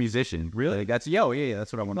what? A musician. Really? Like, that's, yeah,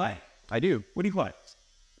 that's what I want to do. I do. What do you play?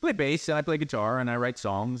 I play bass, and I play guitar, and I write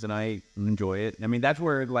songs, and I enjoy it. I mean, that's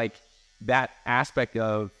where, like, that aspect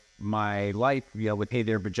of my life, with Hey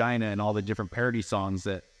There Vagina and all the different parody songs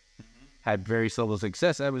that had various levels of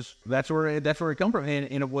success, that's where it come from.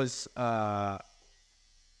 And it was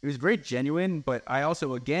very genuine, but I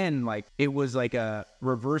also, again, like, it was like a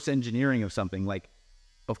reverse engineering of something. Like,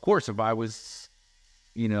 of course, if I was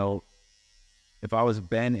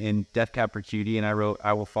Ben in Death Cab for Cutie and I wrote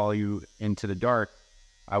I Will Follow You Into the Dark,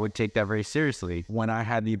 I would take that very seriously. When I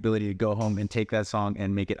had the ability to go home and take that song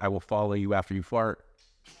and make it I Will Follow You After You Fart,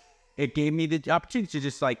 it gave me the opportunity to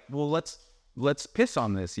just, like, well, let's let's piss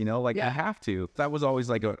on this, you know, like I have to. That was always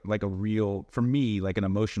like a real, for me, like an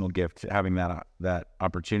emotional gift, having that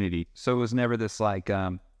opportunity. So it was never this like,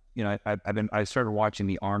 you know, I started watching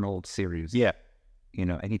the Arnold series. Yeah. You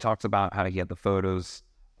know, and he talks about how he had the photos,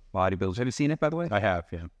 bodybuilders. Have you seen it, by the way? I have,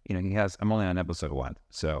 yeah. You know, he has, I'm only on episode 1,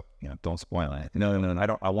 so, you know, don't spoil it. No,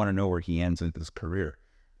 I want to know where he ends in his career.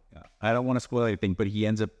 Yeah. I don't want to spoil anything, but he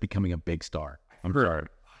ends up becoming a big star. I'm sorry.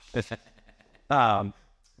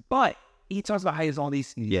 But he talks about how he has all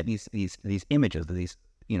these images of these,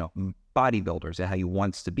 you know, bodybuilders and how he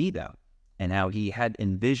wants to be them, and how he had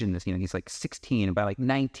envisioned this. You know, he's like 16, and by like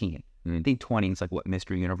 19, I think 20 is like what,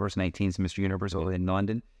 Mr. Universe, 19 is Mr. Universe over in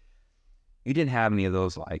London. You didn't have any of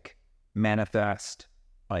those like manifest,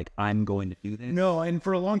 like I'm going to do this. No, and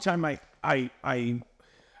for a long time, I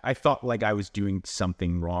thought like I was doing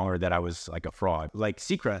something wrong, or that I was like a fraud. Like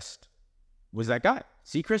Seacrest was that guy.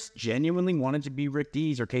 Seacrest genuinely wanted to be Rick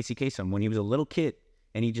Dees or Casey Kasem when he was a little kid,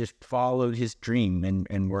 and he just followed his dream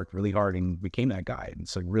and worked really hard and became that guy. And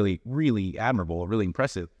so really, really admirable, really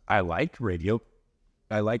impressive. I liked radio.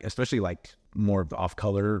 Especially liked more of the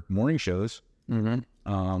off-color morning shows.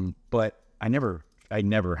 But I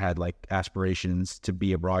never had like aspirations to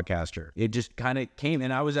be a broadcaster. It just kind of came,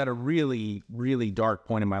 and I was at a really, really dark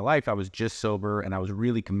point in my life. I was just sober, and I was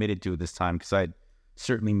really committed to it this time, because I'd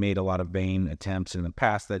certainly made a lot of vain attempts in the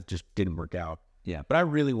past that just didn't work out. Yeah. But I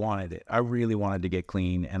really wanted it. I really wanted to get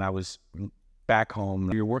clean, and I was back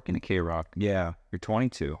home. You're working at KROQ. Yeah. You're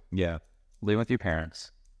 22. Yeah. Living with your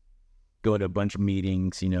parents. Go to a bunch of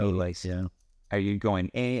meetings, you know, like, yeah. Are you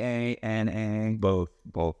going AA, NA? Both.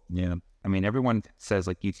 Yeah. I mean, everyone says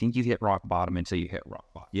like you think you hit rock bottom until you hit rock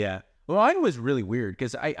bottom. Yeah. Well, I was really weird,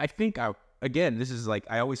 because I think again, this is like,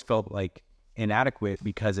 I always felt like inadequate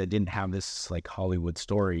because I didn't have this like Hollywood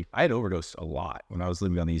story. I had overdosed a lot when I was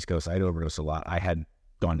living on the East Coast. I had overdosed a lot. I had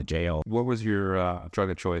gone to jail. What was your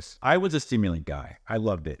drug of choice? I was a stimulant guy. I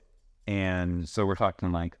loved it. And so we're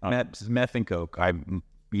talking like meth and coke.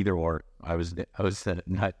 Either or. I was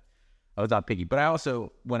not picky. But I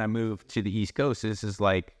also, when I moved to the East Coast, this is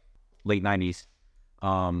like late 90s,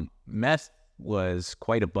 meth was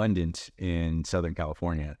quite abundant in Southern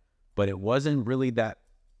California, but it wasn't really that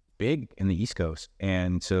big in the East Coast.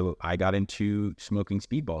 And so I got into smoking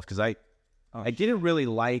speedballs, because I didn't really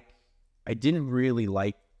like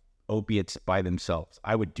opiates by themselves.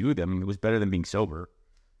 I would do them. It was better than being sober,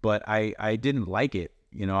 but I didn't like it.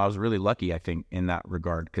 You know, I was really lucky, I think, in that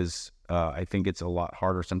regard, because I think it's a lot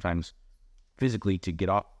harder sometimes physically to get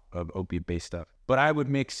off of opiate-based stuff. But I would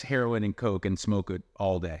mix heroin and coke and smoke it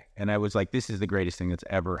all day. And I was like, this is the greatest thing that's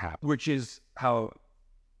ever happened. Which is how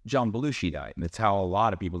John Belushi died. And that's how a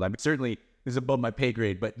lot of people died. But certainly, this is above my pay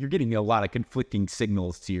grade, but you're getting a lot of conflicting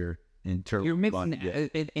signals to your internal. You're mixing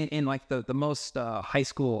in like the most high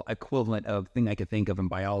school equivalent of thing I could think of in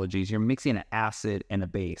biology is you're mixing an acid and a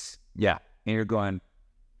base. Yeah. And you're going,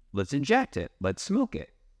 let's inject it. Let's smoke it.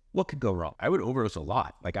 What could go wrong? I would overdose a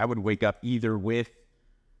lot. Like, I would wake up either with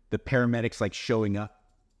the paramedics like showing up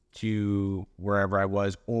to wherever I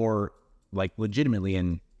was, or like legitimately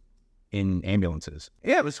in ambulances.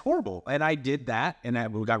 Yeah, it was horrible. And I did that, and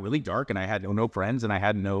it got really dark, and I had no friends, and I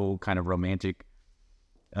had no kind of romantic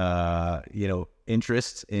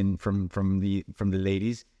interests from the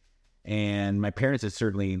ladies. And my parents had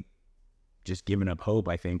certainly just given up hope,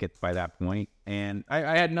 I think, by that point. And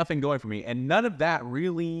I had nothing going for me. And none of that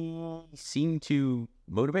really seemed to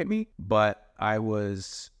motivate me. But I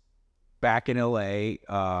was back in LA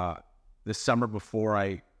the summer before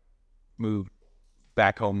I moved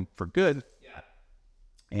back home for good. Yeah.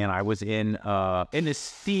 And I was in this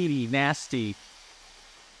steamy, nasty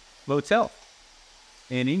motel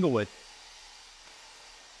in Inglewood,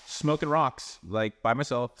 smoking rocks, like by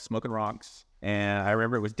myself, smoking rocks. And I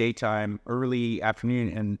remember it was daytime, early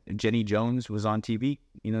afternoon, and Jenny Jones was on TV,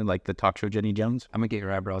 you know, like the talk show Jenny Jones. I'm gonna get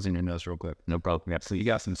your eyebrows in your nose real quick. No problem. Yeah, so you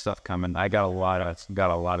got some stuff coming. I got a lot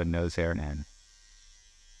of nose hair, and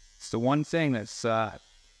it's the one thing that's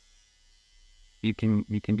you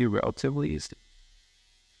can do relatively easy.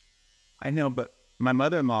 I know, but my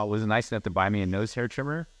mother-in-law was nice enough to buy me a nose hair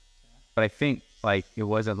trimmer, but I think like it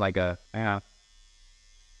wasn't like a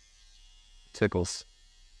tickles.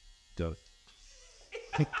 Dope.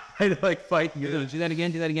 I had to like fight. Do that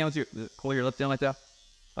again. Do that again with your pull your lip down like that.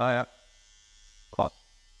 Oh yeah. Cloth.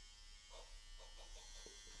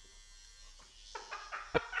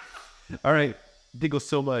 All right. Tickles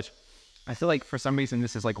so much. I feel like for some reason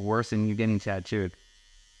this is like worse than you getting tattooed.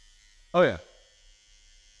 Oh yeah.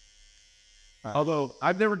 Although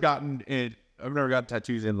I've never gotten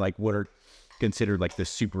tattoos in like what are considered like the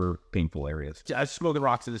super painful areas. I was smoking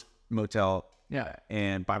rocks at this motel Yeah.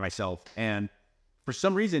 and by myself. And for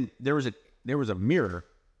some reason, there was a mirror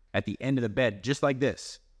at the end of the bed, just like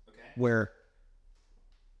this, where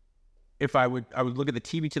if I would look at the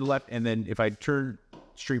TV to the left, and then if I turned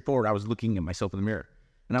straight forward, I was looking at myself in the mirror.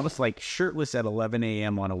 And I was like shirtless at 11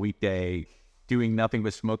 a.m. on a weekday, doing nothing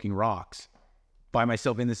but smoking rocks by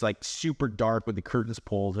myself in this like super dark with the curtains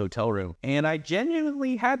pulled hotel room. And I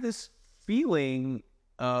genuinely had this feeling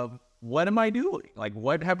of, what am I doing? Like,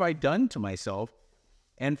 what have I done to myself?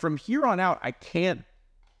 And from here on out, I can't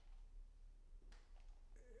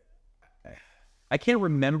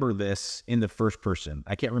remember this in the first person.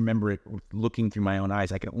 I can't remember it looking through my own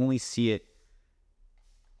eyes. I can only see it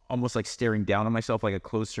almost like staring down on myself, like a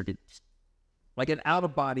closed circuit, Like an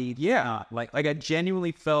out-of-body. yeah. Like I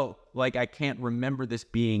genuinely felt like I can't remember this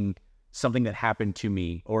being something that happened to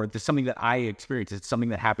me, or something that I experienced. It's something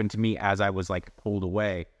that happened to me as I was like pulled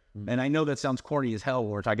away. And I know that sounds corny as hell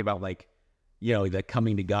when we're talking about like, you know, the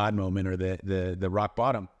coming to God moment or the rock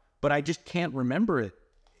bottom, but I just can't remember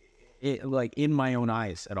it like in my own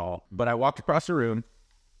eyes at all. But I walked across the room.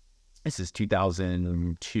 This is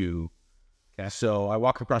 2002. Okay. So I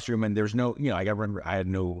walk across the room, and there's no, you know, I got to remember, I had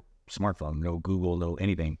no smartphone, no Google, no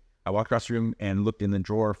anything. I walked across the room and looked in the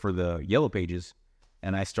drawer for the yellow pages,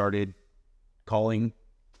 and I started calling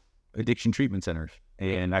addiction treatment centers.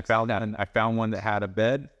 And I found one that had a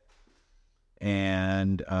bed,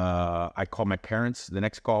 and I called my parents. The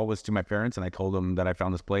next call was to my parents, and I told them that I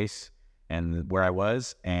found this place and where I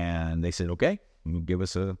was, and they said, okay, give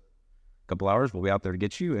us a couple hours, we'll be out there to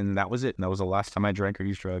get you. And that was it. And that was the last time I drank or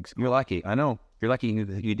used drugs. You're lucky. I know. You're lucky you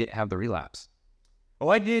didn't have the relapse. Oh,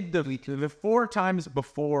 I did the 4 times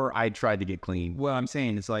before I tried to get clean. What I'm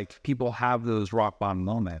saying is, like, people have those rock bottom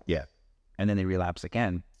moments. Yeah. And then they relapse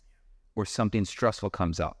again, or something stressful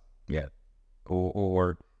comes up. Yeah.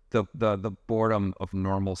 Or the boredom of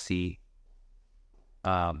normalcy.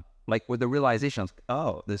 Like with the realization of,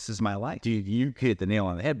 oh, this is my life. Dude, you hit the nail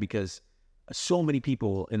on the head, because so many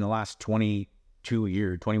people in the last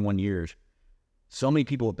 21 years, so many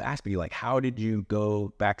people have asked me, like, how did you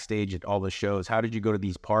go backstage at all the shows? How did you go to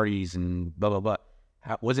these parties and blah, blah, blah?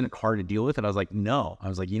 Wasn't it hard to deal with? And I was like, no. I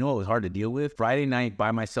was like, you know what was hard to deal with? Friday night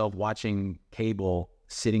by myself watching cable,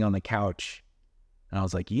 sitting on the couch. And I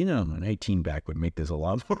was like, you know, an 18 back would make this a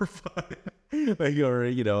lot more fun. Like, or,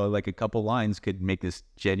 you know, like a couple lines could make this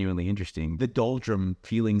genuinely interesting. The doldrum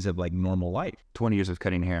feelings of like normal life. 20 years of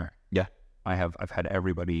cutting hair. Yeah. I've had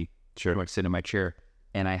everybody sit in my chair.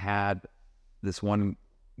 And I had this one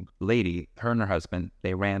lady, her and her husband,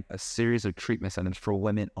 they ran a series of treatment centers for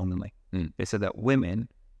women only. They said that women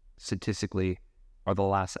statistically are the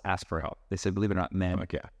last to ask for help. They said, believe it or not, men.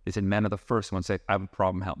 Okay. They said men are the first ones to say, I have a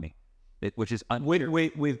problem, help me. Which is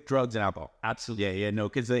with drugs and alcohol. Absolutely. Yeah, no,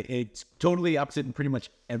 because it's totally opposite in pretty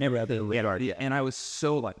much every other regard. Yeah, and I was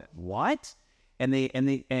so like, what? And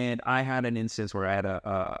I had an instance where I had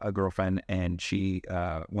a girlfriend, and she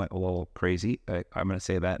went a little crazy. I'm going to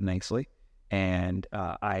say that nicely. And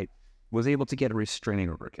I was able to get a restraining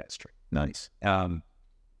order against her. Nice.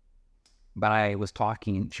 But I was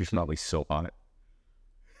talking. She's probably so on it.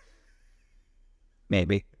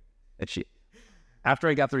 Maybe. After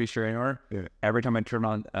I got the restraining order, every time I turned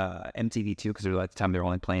on MTV2, because at the time they were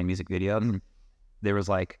only playing music videos, there was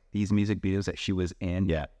like these music videos that she was in.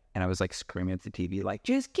 Yeah. And I was like screaming at the TV, like,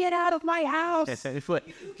 just get out of my house.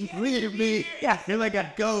 Leave me. Yeah. You're like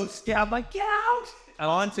a ghost. Yeah, I'm like, get out.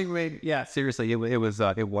 Haunting me. Yeah, seriously, it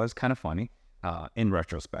was kind of funny in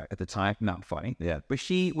retrospect. At the time, not funny. Yeah. But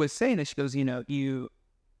she was saying that, she goes, you know,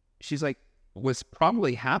 she's like, what's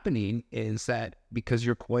probably happening is that because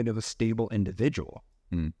you're quite of a stable individual,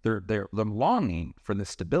 they're longing for the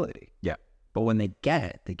stability. Yeah. But when they get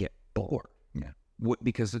it, they get bored. Yeah.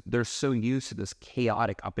 Because they're so used to this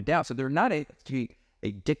chaotic up and down. So they're not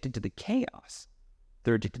addicted to the chaos.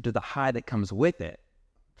 They're addicted to the high that comes with it.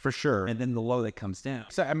 For sure. And then the low that comes down.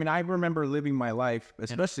 So, I mean, I remember living my life,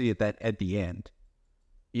 especially at the end.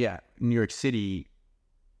 Yeah. New York City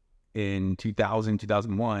in 2000,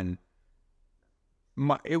 2001.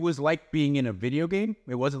 It was like being in a video game.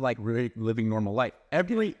 It wasn't like really living normal life.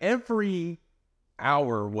 Every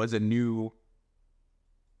hour was a new,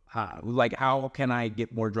 like, how can I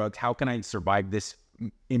get more drugs? How can I survive this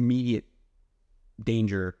immediate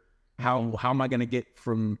danger? How am I going to get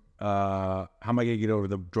from, how am I going to get over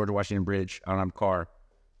the George Washington Bridge? I don't have a car.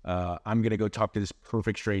 I'm going to go talk to this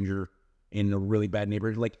perfect stranger in a really bad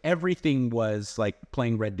neighborhood. Like, everything was like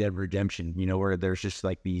playing Red Dead Redemption, you know, where there's just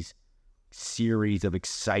like these series of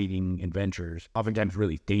exciting adventures, oftentimes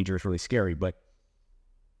really dangerous, really scary.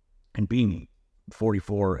 And being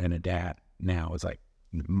 44 and a dad now, it's like,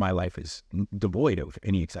 my life is devoid of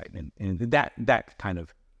any excitement, and that kind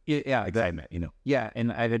of excitement, Yeah,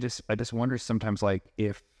 and I just wonder sometimes, like,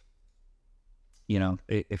 if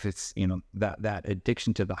it's that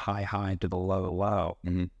addiction to the high to the low.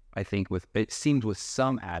 Mm-hmm. I think it seems with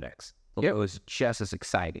some addicts, it was just as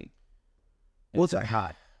exciting. Well, it's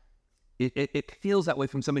hot. It feels that way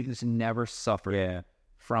from somebody who's never suffered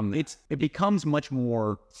from it becomes much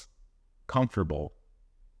more comfortable.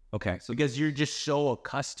 Okay. So because you're just so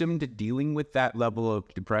accustomed to dealing with that level of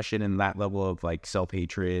depression and that level of like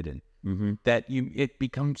self-hatred and that it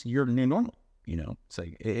becomes your new normal, It's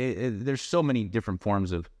like there's so many different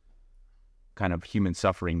forms of kind of human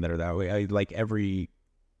suffering that are that way. Like every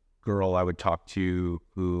girl I would talk to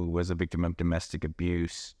who was a victim of domestic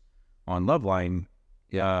abuse on Loveline,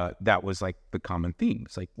 that was like the common theme.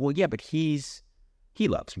 It's like, well, yeah, but he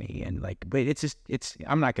loves me, and like, but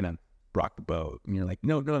I'm not gonna rock the boat. And you're like,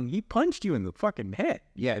 no, he punched you in the fucking head.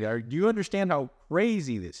 Yeah, do you understand how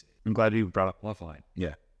crazy this is? I'm glad you brought up Loveline.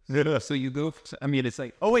 Yeah. So you go. I mean, it's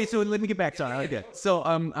like, oh wait, so let me get back. Sorry. Okay. So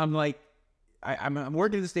I'm like, I'm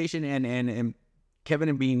working at the station, and Kevin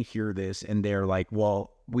and Bean hear this, and they're like,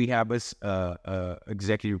 well, we have this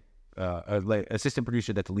executive assistant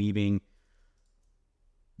producer that's leaving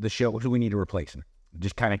the show. Who do we need to replace him?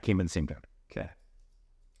 Just kind of came at the same time. Okay.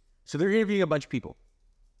 So they're interviewing a bunch of people,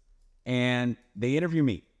 and they interview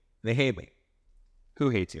me. They hate me. Who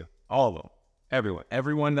hates you? All of them.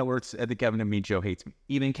 Everyone that works at the Kevin and Bean show hates me.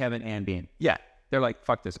 Even Kevin and Bean. Yeah. They're like,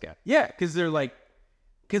 fuck this guy. Yeah, because they're like,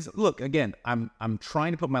 look, again, I'm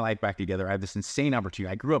trying to put my life back together. I have this insane opportunity.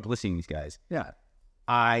 I grew up listening to these guys. Yeah.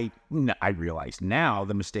 I realize now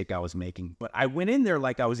the mistake I was making, but I went in there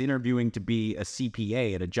like I was interviewing to be a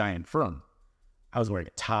CPA at a giant firm. I was wearing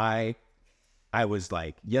a tie. I was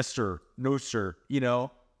like, yes, sir, no, sir.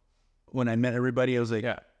 When I met everybody, I was like,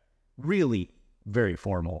 really very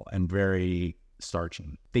formal and very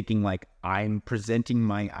starchy, thinking like I'm presenting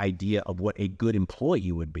my idea of what a good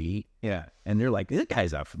employee would be. Yeah. And they're like, this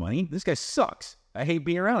guy's out for money. This guy sucks. I hate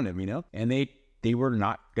being around him, And they were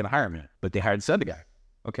not going to hire him, but they hired this other guy.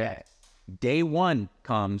 Okay. Day one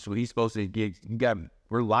comes, he's supposed to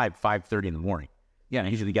we're live 5:30 in the morning. Yeah, and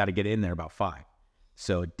usually got to get in there about 5.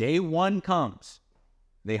 So day one comes,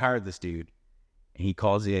 they hired this dude, and he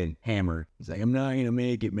calls in hammered. He's like, I'm not going to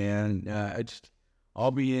make it, man.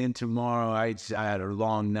 I'll be in tomorrow. I had a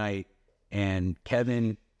long night. And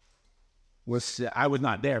Kevin I was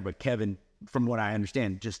not there, but Kevin, from what I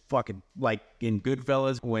understand, just fucking like in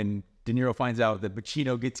Goodfellas, when De Niro finds out that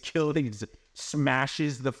Pacino gets killed, he just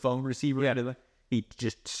smashes the phone receiver. Yeah. He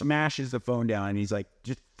just smashes the phone down, and he's like,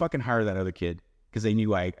 just fucking hire that other kid. Because they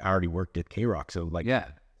knew I already worked at KROQ, so like,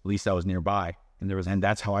 at least I was nearby. And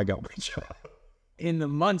that's how I got my job. In the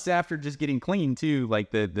months after just getting clean too,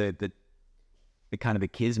 like the kind of the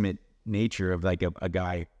kismet nature of like a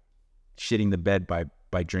guy shitting the bed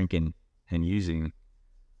by drinking and using,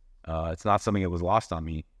 it's not something that was lost on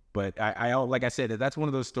me. But I like I said, that's one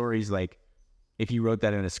of those stories. Like if you wrote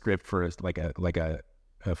that in a script for like a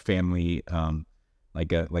family,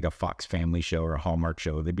 like a Fox family show or a Hallmark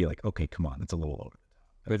show, they'd be like, okay, come on, that's a little over the top.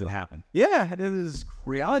 Could it happen? Yeah, it is.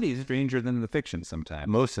 Reality is stranger than the fiction sometimes.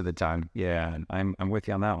 Most of the time. Yeah, I'm with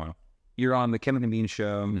you on that one. You're on the Kevin and Bean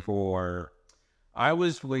show for... I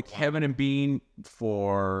was with Kevin and Bean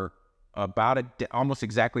for about almost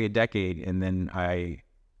exactly a decade, and then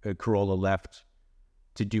Corolla left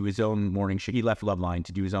to do his own morning show. He left Loveline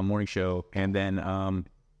to do his own morning show, and then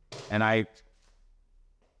and I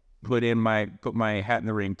put my hat in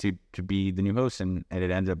the ring to be the new host, and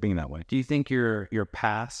it ended up being that way. Do you think your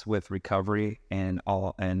past with recovery and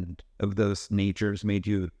all and of those natures made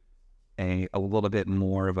you a little bit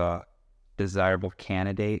more of a desirable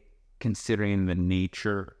candidate, considering the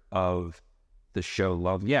nature of the show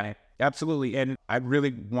Love? Yeah, absolutely. And I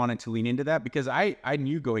really wanted to lean into that because I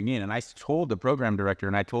knew going in, and I told the program director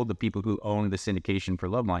and I told the people who owned the syndication for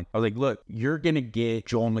Loveline, I was like, look, you're going to get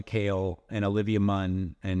Joel McHale and Olivia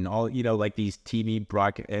Munn and all, like these TV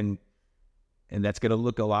broadcast, and that's going to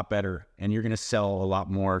look a lot better. And you're going to sell a lot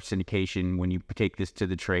more syndication when you take this to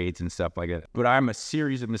the trades and stuff like that. But I'm a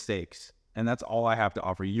series of mistakes, and that's all I have to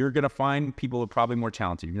offer. You're going to find people who are probably more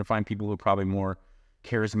talented. You're going to find people who are probably more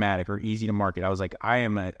charismatic or easy to market. I was like, I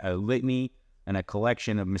am a litany and a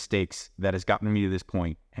collection of mistakes that has gotten me to this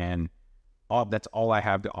point, and that's all I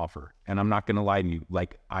have to offer. And I'm not going to lie to you.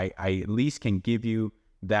 Like, I at least can give you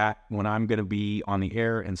that when I'm going to be on the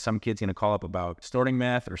air and some kid's going to call up about snorting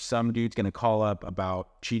meth, or some dude's going to call up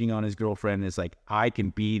about cheating on his girlfriend. It's like, I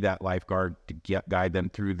can be that lifeguard to guide them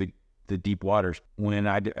through the deep waters, when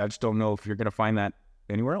I just don't know if you're going to find that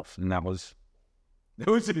anywhere else. And that was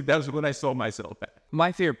That was when I saw myself at.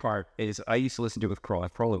 My favorite part is I used to listen to it with Kroll.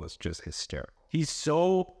 Kroll was just hysterical. He's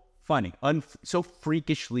so funny, so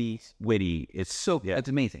freakishly witty. It's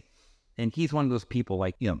amazing. And he's one of those people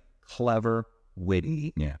like, clever,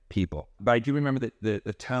 witty people. But I do remember that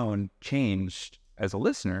the tone changed as a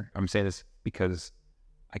listener. I'm saying this because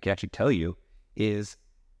I can actually tell you is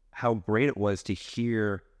how great it was to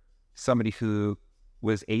hear somebody who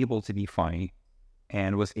was able to be funny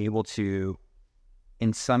and was able to,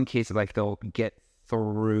 in some cases, like they'll get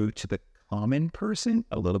through to the common person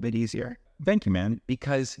a little bit easier. Thank you, man.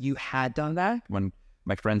 Because you had done that. When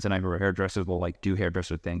my friends and I who are hairdressers will like do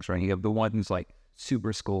hairdresser things, right? You have the one who's like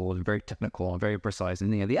super schooled and very technical and very precise.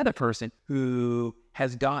 And then you have the other person who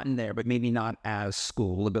has gotten there, but maybe not as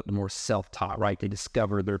schooled, a little bit more self-taught, right? They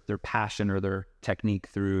discover their passion or their technique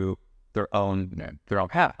through their own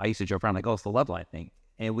path. I used to joke around like, oh, it's the Loveline thing.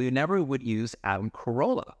 And we never would use Adam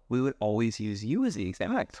Carolla. We would always use you as the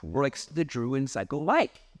example. We're like the Drew and Psycho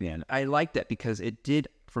like. And I like that because it did,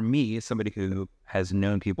 for me, as somebody who has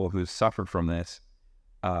known people who suffered from this,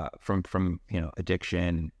 from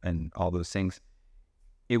addiction and all those things,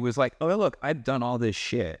 it was like, oh, look, I've done all this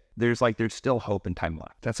shit. There's still hope and time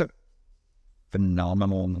left. That's a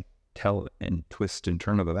phenomenal tell and twist and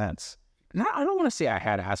turn of events. No, I don't want to say I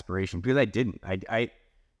had aspiration because I didn't.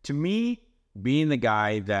 To me, being the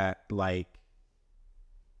guy that like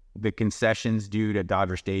the concessions dude at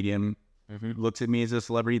Dodger Stadium looks at me as a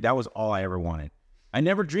celebrity, that was all I ever wanted. I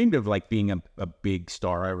never dreamed of like being a big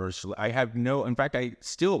star. I have no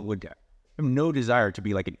desire to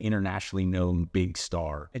be like an internationally known big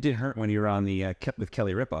star. It didn't hurt when you were on the with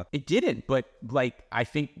Kelly Ripa. It didn't, but like I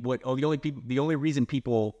think the only reason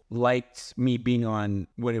people liked me being on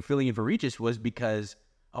when filling in for Regis was because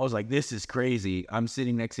I was like, this is crazy. I'm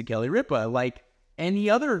sitting next to Kelly Ripa, like any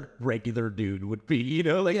other regular dude would be,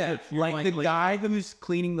 like the guy who's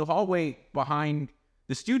cleaning the hallway behind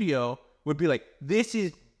the studio would be like, this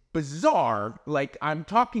is bizarre. Like I'm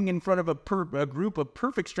talking in front of a group of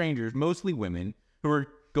perfect strangers, mostly women, who are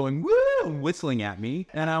going woo and whistling at me,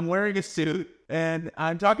 and I'm wearing a suit and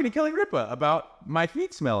I'm talking to Kelly Ripa about my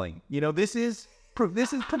feet smelling. This is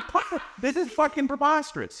fucking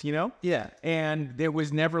preposterous, Yeah. And there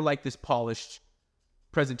was never like this polished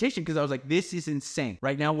presentation because I was like, this is insane.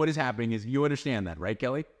 Right now, what is happening is, you understand that, right,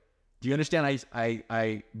 Kelly? Do you understand?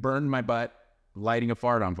 I burned my butt lighting a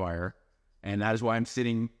fart on fire. And that is why I'm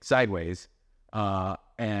sitting sideways.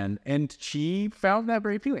 And she found that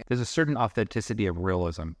very appealing. There's a certain authenticity of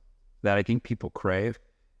realism that I think people crave.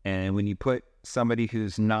 And when you put somebody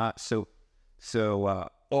who's not so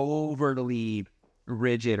overly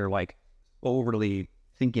rigid or like overly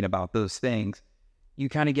thinking about those things, you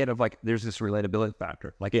kind of get there's this relatability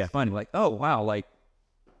factor. Like, it's funny. Like, oh, wow. Like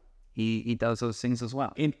he does those things as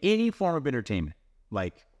well. In any form of entertainment,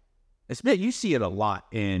 like, you see it a lot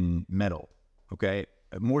in metal, okay?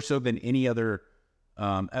 More so than any other,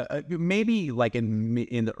 maybe like in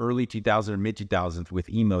the early 2000s or mid 2000s with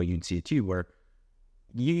emo, you'd see it too, where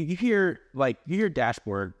you hear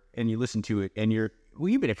Dashboard and you listen to it, and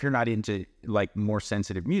even if you're not into like more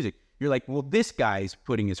sensitive music, you're like, well, this guy's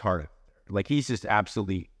putting his heart out there. Like he's just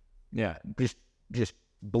absolutely, just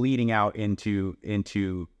bleeding out into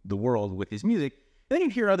the world with his music. Then you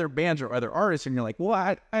hear other bands or other artists, and you're like,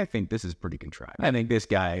 well, I think this is pretty contrived. I think this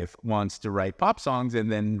guy wants to write pop songs and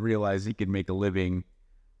then realize he can make a living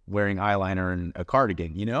wearing eyeliner and a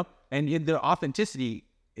cardigan, And the authenticity,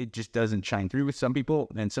 it just doesn't shine through with some people,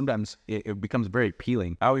 and sometimes it becomes very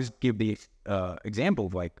appealing. I always give the example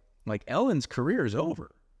of like Ellen's career is over.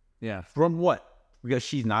 Yeah. From what? Because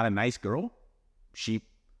she's not a nice girl?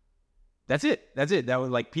 That's it. That was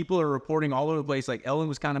like, people are reporting all over the place like Ellen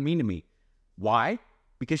was kind of mean to me. Why?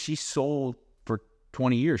 Because she sold for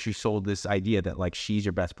 20 years. She sold this idea that like she's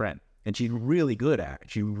your best friend, and she's really good at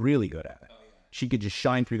it. Oh, yeah. She could just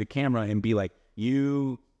shine through the camera and be like,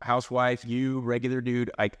 you housewife, you regular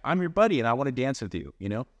dude, like I'm your buddy and I want to dance with you,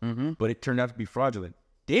 Mm-hmm. But it turned out to be fraudulent.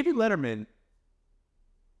 David Letterman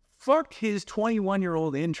fucked his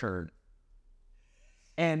 21-year-old intern,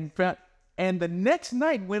 and the next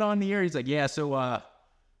night went on the air. He's like, yeah, so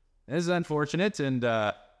this is unfortunate, and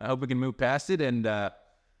I hope we can move past it. And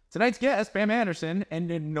tonight's guest, Pam Anderson, and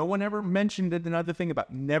then no one ever mentioned another thing about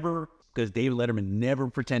because David Letterman never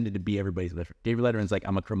pretended to be everybody's best friend. David Letterman's like,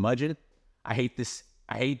 I'm a curmudgeon. I hate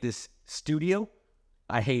this studio.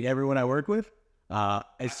 I hate everyone I work with.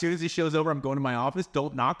 As soon as he shows over, I'm going to my office.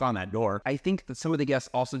 Don't knock on that door. I think that some of the guests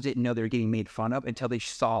also didn't know they were getting made fun of until they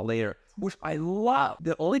saw later, which I love.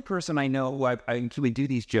 The only person I know who I would do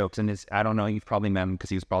these jokes, and I don't know, you've probably met him because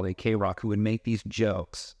he was probably a KROQ, who would make these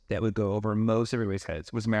jokes that would go over most everybody's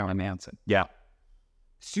heads, was Marilyn Manson. Yeah.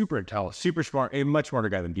 super intelligent. Super smart, a much smarter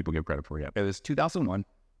guy than people give credit for. Yeah. It was 2001.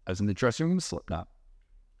 I was in the dressing room with Slipknot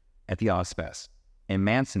at the Ozfest, and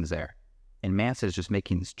Manson's there. And Manson's just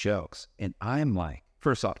making these jokes. And I'm like,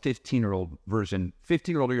 first off,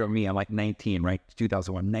 15-year-old year of me, I'm like 19, right?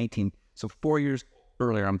 2001, 19. So 4 years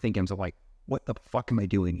earlier, I'm thinking, I'm like, what the fuck am I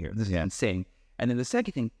doing here? This is insane. And then the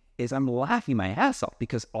second thing is I'm laughing my ass off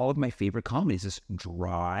because all of my favorite comedies is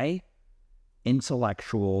dry,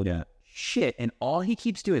 intellectual shit. And all he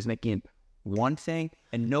keeps doing is making one thing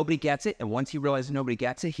and nobody gets it. And once he realizes nobody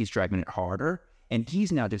gets it, he's driving it harder. And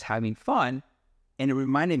he's now just having fun. And it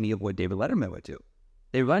reminded me of what David Letterman would do.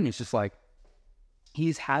 David Letterman is just like,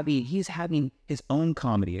 he's having his own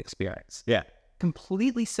comedy experience. Yeah.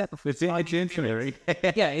 Completely separate. It's infinite.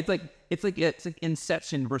 Yeah, it's like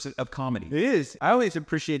Inception versus of comedy. It is. I always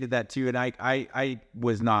appreciated that too. And I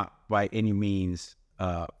was not by any means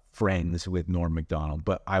friends with Norm Macdonald,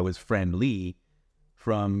 but I was friendly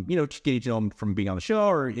from, just getting to know him from being on the show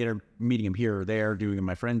or meeting him here or there, doing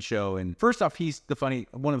my friend's show. And first off, he's one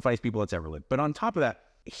of the funniest people that's ever lived. But on top of that,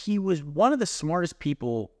 he was one of the smartest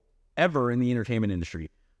people ever in the entertainment industry.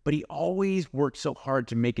 But he always worked so hard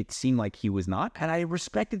to make it seem like he was not. And I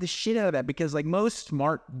respected the shit out of that because like most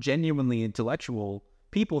smart, genuinely intellectual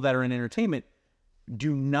people that are in entertainment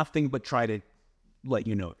do nothing but try to let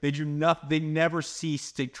you know. They do nothing. They never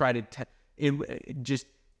cease to try to just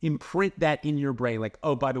imprint that in your brain. Like,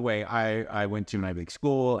 oh, by the way, I went to an Ivy League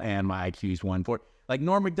school and my IQ is 140. Like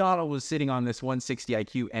Norm Macdonald was sitting on this 160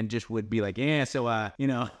 IQ and just would be like,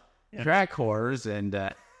 track whores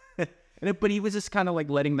and... But he was just kind of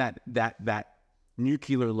like letting that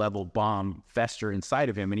nuclear level bomb fester inside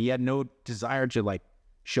of him, and he had no desire to like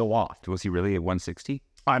show off. Was he really at 160?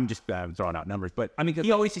 I'm just throwing out numbers, but I mean,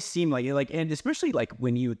 he always just seemed like, and especially like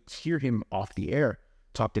when you hear him off the air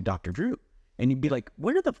talk to Dr. Drew, and you'd be like,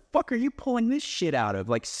 where the fuck are you pulling this shit out of?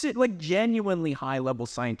 Like, genuinely high level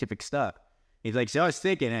scientific stuff. He's like, so I was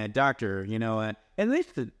thinking, doctor, and they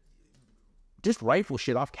just rifle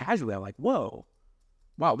shit off casually. I'm like, whoa.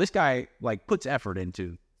 Wow, this guy like puts effort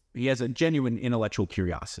into. He has a genuine intellectual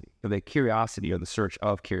curiosity. The curiosity or the search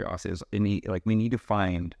of curiosity is we need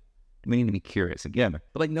to be curious again.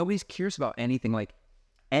 But like nobody's curious about anything. Like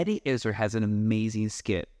Eddie Izzard has an amazing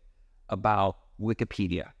skit about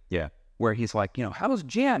Wikipedia. Yeah, where he's like, how's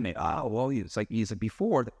jam made? Oh, well, he's like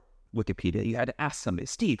before Wikipedia, you had to ask somebody,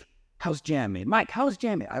 Steve, how's jam made? Mike, how's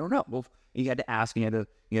jam made? I don't know. Well, you had to ask,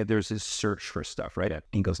 there's this search for stuff, right? And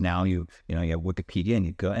he goes, now you have Wikipedia, and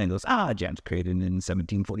you go, and it goes, jam's created in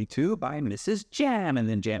 1742 by Mrs. Jam, and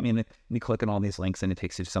then jam, and you click on all these links, and it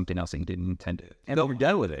takes you to something else that you didn't intend to. And then you're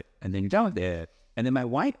done with it. And then you're done with it. And then my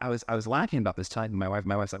wife, I was laughing about this time. My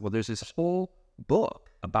wife's like, well, there's this whole book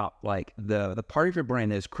about like the part of your brain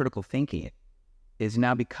that is critical thinking is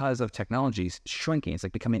now because of technologies shrinking. It's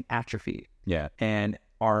like becoming atrophy. Yeah. And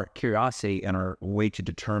our curiosity and our way to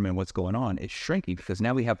determine what's going on is shrinking because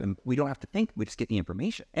now we don't have to think, we just get the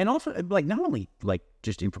information. And also like not only like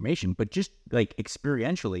just information, but just like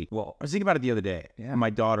experientially. Well, I was thinking about it the other day. Yeah.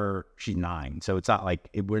 My daughter, she's 9, so it's not like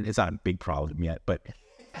it's not a big problem yet, but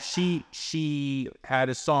she had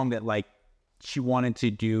a song that like she wanted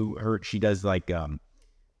to do she does like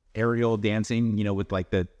aerial dancing, with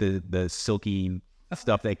like the silky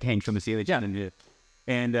stuff that hangs from the ceiling.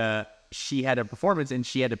 And she had a performance and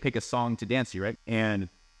she had to pick a song to dance to, right? And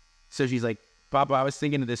so she's like, Papa, I was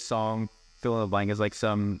thinking of this song, fill in the blank, is like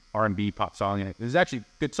some R&B pop song. And it was actually a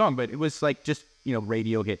good song, but it was like just,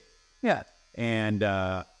 radio hit. Yeah. And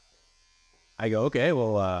I go, okay,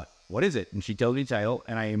 well, what is it? And she tells me the title,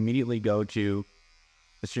 and I immediately go to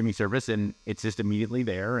the streaming service, and it's just immediately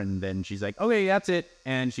there. And then she's like, okay, that's it.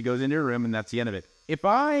 And she goes into her room, and that's the end of it. If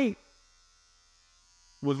I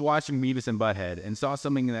was watching Beavis and Butthead and saw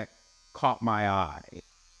something that caught my eye,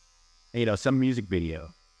 some music video,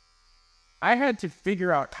 I had to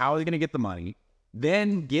figure out how I was going to get the money,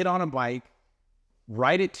 then get on a bike,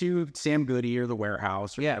 write it to Sam Goody or the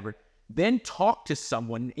warehouse or whatever, then talk to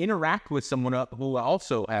someone, interact with someone who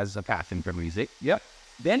also has a passion for music. Yep.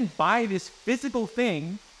 Then buy this physical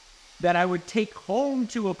thing that I would take home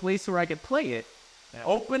to a place where I could play it. Yeah.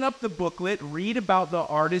 Open up the booklet, read about the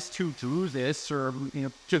artist who drew this, or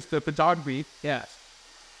just the photography. Yes.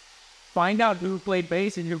 Find out who played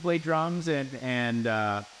bass and who played drums, and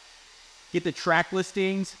get the track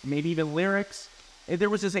listings, maybe even lyrics. There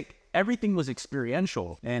was just like everything was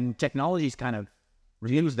experiential, and technology's kind of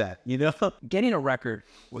reused that. Getting a record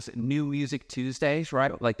was New Music Tuesdays,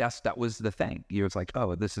 right? Like that was the thing. You was like,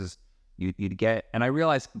 oh, this is. You'd get, and I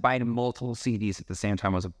realized buying multiple CDs at the same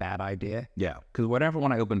time was a bad idea. Yeah. Because whatever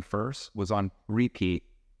one I opened first was on repeat.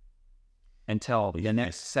 until the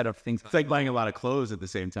next set of things. It's like buying a lot of clothes at the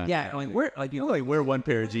same time. Yeah, like we're like You only wear one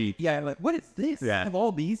pair of jeans. yeah, like what is this? Yeah. I have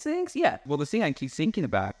all these things? Yeah. Well, the thing I keep thinking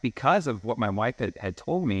about because of what my wife had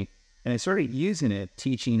told me, and I started using it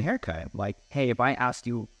teaching haircut. Like, hey, if I asked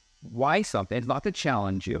you why something, it's not to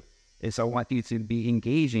challenge you. It's I want you to be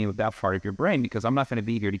engaging with that part of your brain because I'm not going to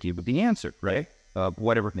be here to give you the answer, right?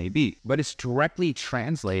 Whatever it may be. But it's directly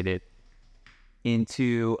translated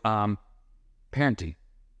into parenting.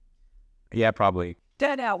 Yeah, probably.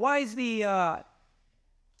 Dad, now why is the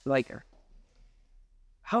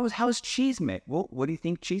how's cheese made? Well, what do you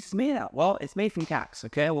think cheese is made out? Well, it's made from cats.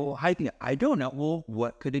 Okay. Well, how do you think? I don't know. Well,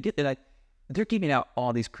 what could it get? They're giving out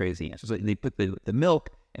all these crazy answers. Like they put the milk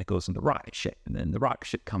and it goes in the rocket ship, and then the rocket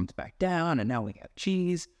ship comes back down, and now we have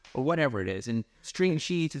cheese or whatever it is. And string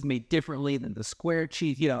cheese is made differently than the square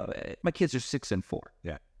cheese. You know, my kids are 6 and 4.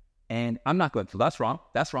 Yeah. And I'm not going, so that's wrong.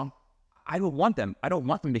 That's wrong. I don't want them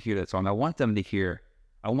to hear that song. I want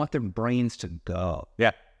their brains to go.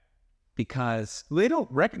 Yeah. Because they don't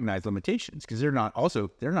recognize limitations because they're not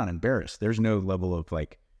embarrassed. There's no level of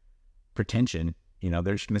like pretension. You know,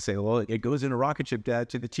 they're just going to say, well, it goes in a rocket ship, Dad,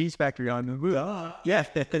 to the cheese factory on. Yeah.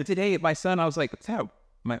 Today, my son, I was like, Tab,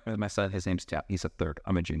 my son, his name's Tab. He's a 3rd.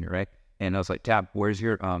 I'm a junior, right? And I was like, Tab, where's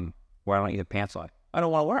your, why don't you have pants on? I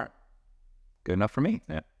don't want to wear it. Good enough for me.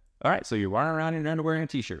 Yeah. All right. So you're running around in underwear and a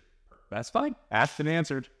t-shirt. That's fine. Asked and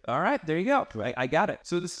answered. All right. There you go. I got it.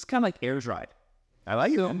 So this is kind of like air dried. I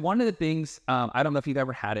like so it. One of the things, I don't know if you've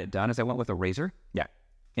ever had it done, is I went with a razor. Yeah.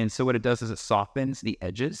 And so what it does is it softens the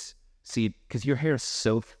edges. See, because your hair is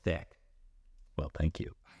so thick. Well, thank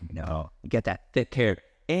you. No, you get that thick hair,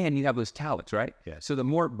 and you have those towels, right? Yeah. So the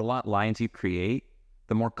more blunt lines you create,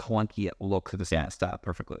 the more clunky it looks. It's going to stop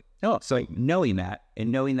perfectly. Oh, so knowing that,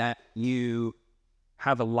 and knowing that you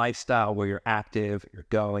have a lifestyle where you're active, you're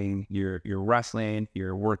going, you're wrestling,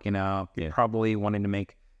 you're working out, you're probably wanting to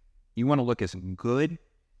you want to look as good,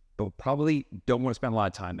 but probably don't want to spend a lot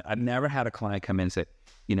of time. I've never had a client come in and say,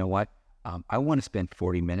 you know what? I want to spend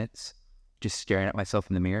 40 minutes just staring at myself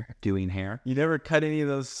in the mirror doing hair. You never cut any of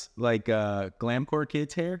those like glamcore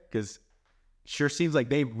kids' hair? Because sure seems like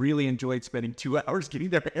they really enjoyed spending 2 hours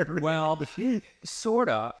getting their hair ready. Well, sort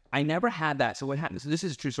of. I never had that. So what happened? So this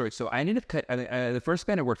is a true story. So I ended up the first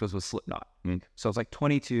band I worked with was Slipknot. So I was like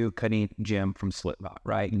 22 cutting Jim from Slipknot,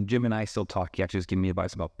 right? And Jim and I still talk. He actually was giving me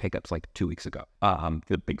advice about pickups like 2 weeks ago.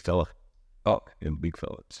 The big fella. Oh, big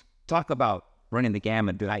fellas. Talk about running the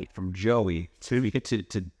gamut tonight from Joey to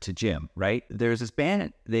Jim, right? There's this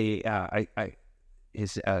band.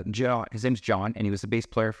 His name's John, and he was the bass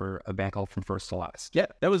player for a band called From First to Last. Yeah,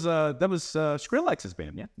 that was Skrillex's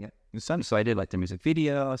band. Yeah. His son. So I did like their music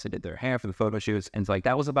videos, I did their hair for the photo shoots, and like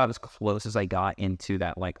that was about as close as I got into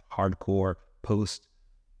that like hardcore post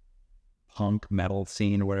punk metal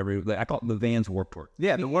scene or whatever. I call it the Vans Warped Tour.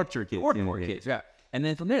 Yeah, the Warped Tour kids. Warped Tour kids. Yeah. And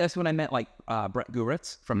then from there, that's when I met like Brett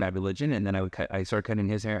Guritz from Bad Religion, and then I started cutting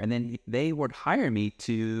his hair, and then they would hire me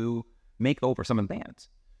to make over some of the bands.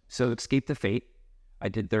 So Escape the Fate, I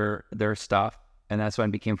did their stuff, and that's when I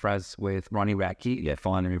became friends with Ronnie Radke at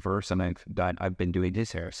Fallen in Reverse, and I've been doing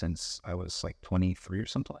his hair since I was like 23 or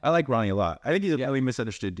something. I like Ronnie a lot. I think he's a really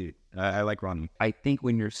misunderstood dude. I like Ronnie. I think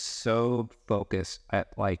when you're so focused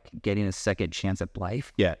at like getting a second chance at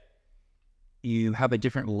life, you have a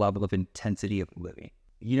different level of intensity of living.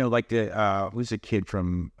 You know, like who's a kid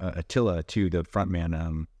from Attila too, the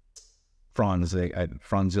frontman,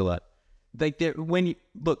 Franzilla. Like when you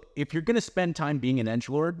look, if you're going to spend time being an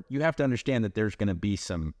edgelord, you have to understand that there's going to be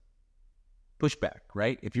some pushback,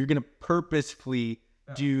 right? If you're going to purposefully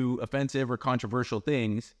do offensive or controversial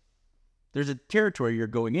things, there's a territory you're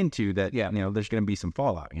going into that, you know, there's going to be some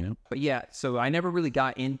fallout, you know? But yeah, so I never really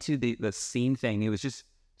got into the scene thing. It was just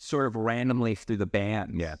sort of randomly through the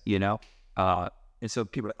band, you know? And so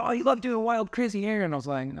people are like, oh, you love doing wild, crazy hair. And I was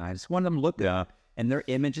like, I just want them to look good. And their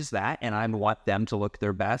image is that, and I want them to look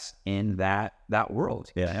their best in that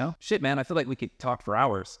world. Yeah. You know? Shit, man, I feel like we could talk for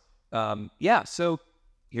hours. So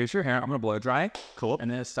here's your hair. I'm going to blow dry. Cool.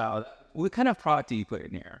 And then style. What kind of product do you put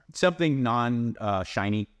in here? Something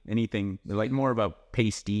non-shiny, anything like more of a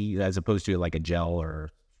pasty as opposed to like a gel or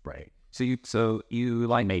spray. So you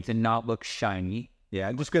like to not look shiny.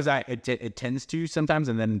 Yeah, just because it tends to sometimes,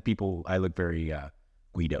 and then I look very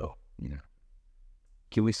Guido, you know.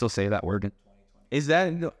 Can we still say that word? Is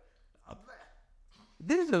that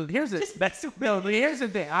here's the thing.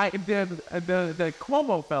 The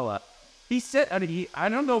Cuomo fella, he said I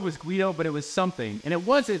don't know if it was Guido, but it was something, and it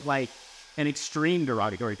wasn't like an extreme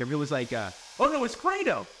derogatory term. It was like, oh no, it's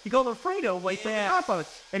Fredo. He called him Fredo, like that.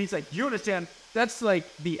 And he's like, you understand? That's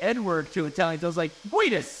like the N word to Italians. I was like,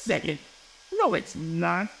 wait a second. No, it's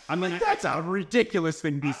not. I mean, that's a ridiculous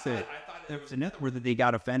thing to say. I thought there was another word that they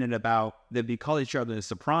got offended about, that they call each other the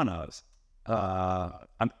Sopranos. I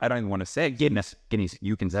don't even want to say it. Guinness,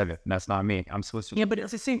 you can say it. That's not me. I'm supposed to. Yeah, but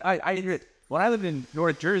it's the same. When I lived in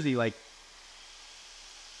North Jersey, like,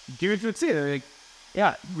 dudes would say, they're like,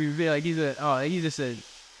 yeah, we'd be like,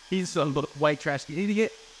 he's some white trash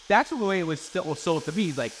idiot. That's the way it was still sold to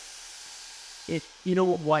me. Like, you know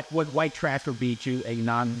what white trash would be to a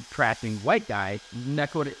non-trashing white guy.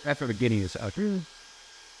 That's what a Guinea is.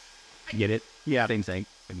 Get it? Yeah. Same thing.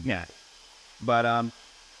 Yeah. But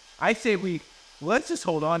I say let's just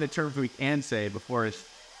hold on to terms we can say before it's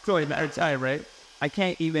really a matter of time, right? I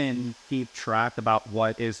can't even keep track about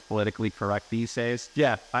what is politically correct these days.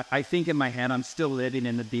 Yeah. I think in my head, I'm still living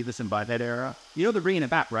in the Beavis and Butthead era. You know, they're bringing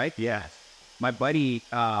it back, right? Yeah. My buddy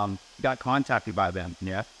got contacted by them.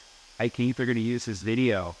 Yeah. I think they're going to use his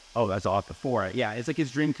video. Oh, that's awesome for it. Yeah, it's like his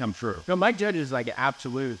dream come true. No, Mike Judge is like an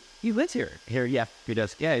absolute. He lives here. Yeah, he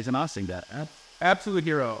does. Yeah, he's an Austin guy. Absolute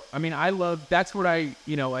hero. I mean, that's what I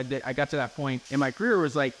got to that point in my career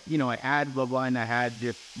was like, I had Loveline,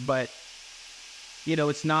 but,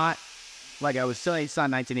 it's not like I was saying, it's not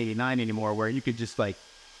 1989 anymore where you could just like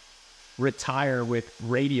retire with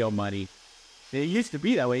radio money. It used to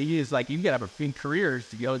be that way. You could have a few careers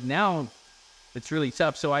to go. Now it's really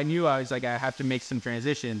tough. So I knew I was like, I have to make some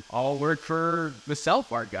transition. I'll work for the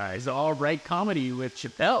self-art guys. I'll write comedy with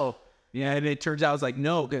Chappelle. Yeah, and it turns out I was like,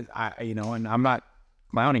 no, because and I'm not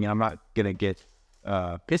clowning, and I'm not gonna get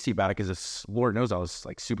pissy about it because Lord knows I was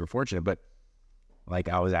like super fortunate. But like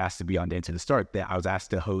I was asked to be on Dance to the Start. That I was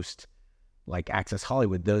asked to host like Access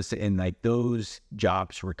Hollywood. Those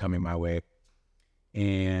jobs were coming my way.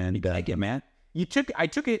 And I get mad. I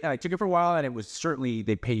took it for a while, and it was certainly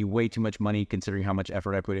they pay you way too much money considering how much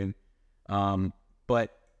effort I put in.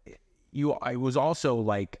 But I was also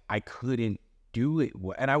like I couldn't do it,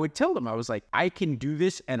 and I would tell them I was like I can do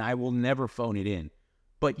this, and I will never phone it in.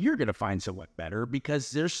 But you're gonna find someone better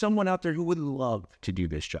because there's someone out there who would love to do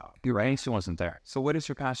this job. You're right. She wasn't there. So what is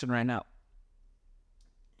your passion right now?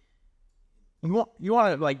 You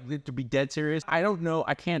want to like to be dead serious? I don't know.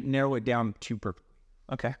 I can't narrow it down too perfectly.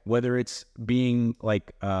 Okay. Whether it's being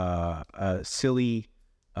like silly,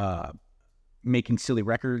 making silly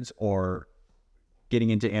records, or getting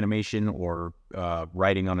into animation, or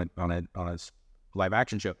writing on a live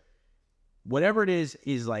action show, whatever it is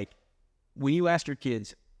like when you ask your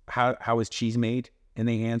kids how is cheese made, and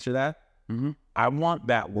they answer that, I want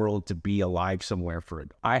that world to be alive somewhere for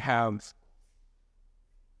it. I have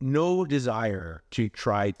no desire to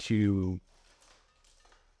try to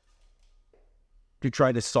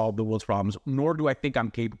solve the world's problems, nor do I think I'm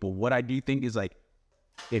capable. What I do think is like,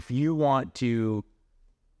 if you want to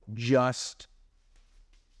just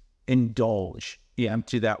indulge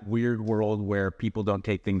into that weird world where people don't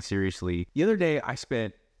take things seriously. The other day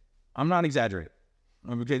I'm not exaggerating.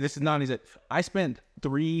 Okay, this is not exaggerating. I spent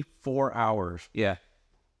 3-4 hours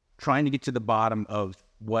trying to get to the bottom of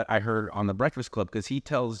what I heard on the Breakfast Club, because he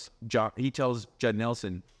tells Judd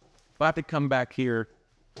Nelson, if I have to come back here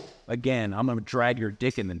again, I'm going to drag your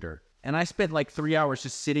dick in the dirt. And I spent like 3 hours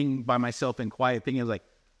just sitting by myself in quiet thinking, I was like,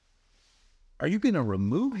 are you going to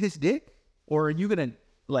remove his dick? Or are you going to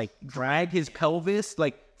like drag his pelvis?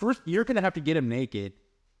 Like, first, you're going to have to get him naked.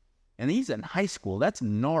 And he's in high school. That's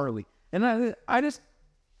gnarly. And I just,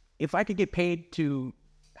 if I could get paid to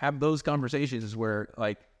have those conversations where,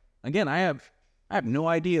 like, again, I have no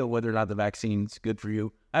idea whether or not the vaccine's good for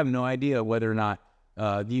you. I have no idea whether or not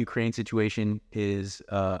the Ukraine situation is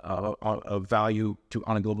of value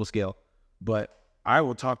on a global scale. But I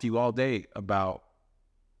will talk to you all day about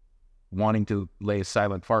wanting to lay a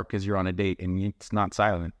silent fart because you're on a date and it's not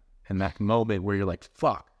silent. And that moment where you're like,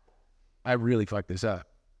 fuck, I really fucked this up.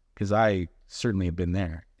 Because I certainly have been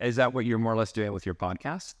there. Is that what you're more or less doing with your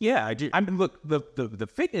podcast? Yeah, I do. I mean, look, the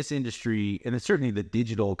fitness industry, and certainly the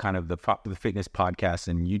digital kind of the fitness podcast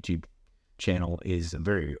and YouTube channel is a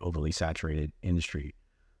very overly saturated industry.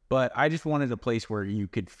 But I just wanted a place where you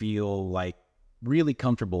could feel like really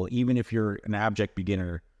comfortable, even if you're an abject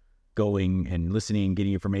beginner, going and listening and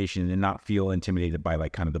getting information and not feel intimidated by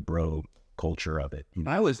like kind of the bro culture of it.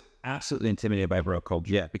 I was absolutely intimidated by bro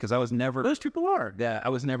culture. Yeah, because I was never. Those people are. Yeah, I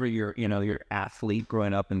was never your athlete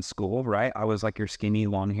growing up in school, right? I was like your skinny,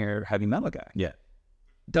 long hair, heavy metal guy. Yeah,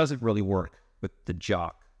 doesn't really work with the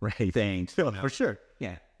jock thing. For sure.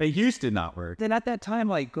 Yeah, it used to not work. Then at that time,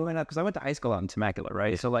 like growing up, because I went to high school out in Temecula,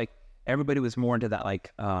 right? So like everybody was more into that,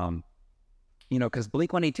 like, because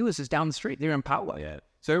Blink-182 is just down the street. They're in Paua. Yeah.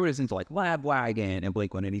 So everybody's into like Lab Wagon and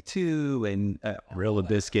Blink 182 and Real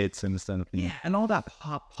Biscuits and stuff. yeah, and all that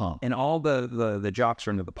pop punk. And all the jocks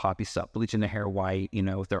are into the poppy stuff, bleaching their hair white, you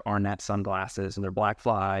know, with their Arnett sunglasses and their black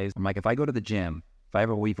flies. I'm like, if I go to the gym, if I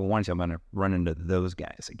ever weave a one, I'm going to run into those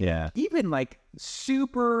guys again. Yeah. Even like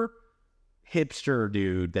super hipster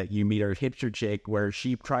dude that you meet, or hipster chick, where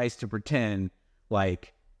she tries to pretend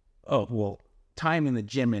like, oh, well, time in the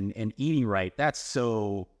gym and eating right, that's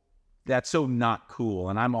so not cool.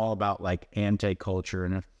 And I'm all about like anti-culture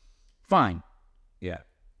and fine. Yeah.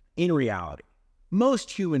 In reality, most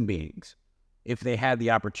human beings, if they had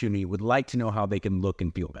the opportunity, would like to know how they can look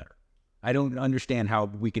and feel better. I don't understand how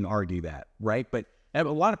we can argue that, right? But a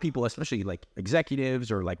lot of people, especially like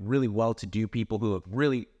executives or like really well-to-do people who have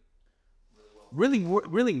really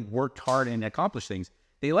worked hard and accomplished things,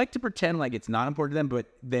 they like to pretend like it's not important to them, but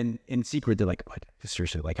then in secret, they're like, what?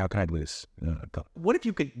 Seriously, like, how can I lose? What if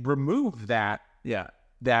you could remove that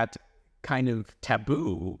kind of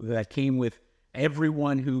taboo that came with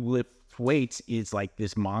everyone who lifts weights is like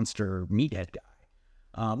this monster meathead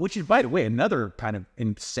guy, which is, by the way, another kind of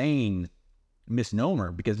insane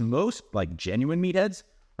misnomer, because most like genuine meatheads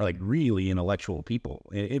are like really intellectual people.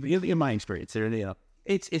 In my experience, they're, you know,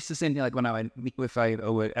 It's the same thing like when I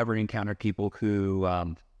would ever encounter people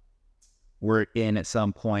who were in at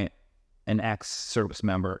some point an ex-service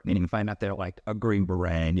member, and you find out they're like a Green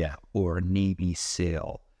Beret, or a Navy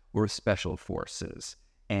SEAL, or Special Forces.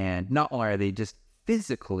 And not only are they just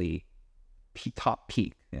physically top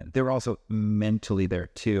peak, they're also mentally there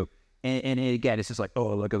too. And again, it's just like,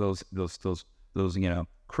 oh, look at those you know,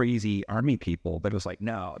 crazy army people. But it was like,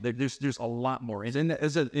 no, there's a lot more. And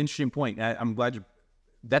that's an interesting point. I'm glad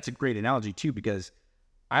that's a great analogy too, because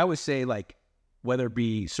I always say, like, whether it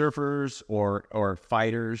be surfers or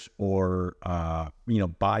fighters or you know,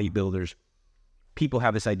 bodybuilders, people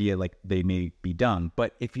have this idea like they may be done,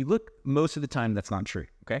 but if you look, most of the time that's not true.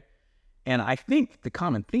 Okay, and I think the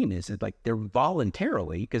common theme is that, like, they're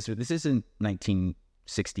voluntarily, because this isn't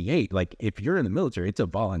 1968. Like, if you're in the military, it's a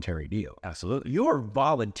voluntary deal. Absolutely, you're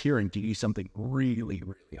volunteering to do something really,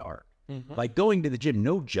 really hard. Mm-hmm. Like going to the gym,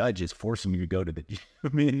 no judge is forcing you to go to the gym. I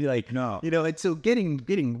mean, like, no, you know, and so getting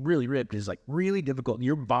really ripped is like really difficult.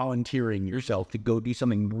 You're volunteering yourself to go do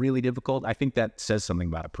something really difficult. I think that says something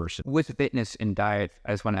about a person. With fitness and diet,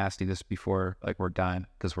 I just want to ask you this before, like, we're done,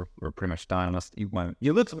 because we're pretty much done. Unless you want,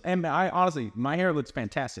 you look, and I honestly, my hair looks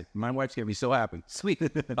fantastic. My wife's gonna be so happy. Sweet.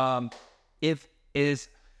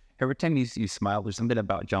 Every time you smile, there's something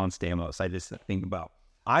about John Stamos I just think about.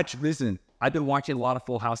 Listen, I've been watching a lot of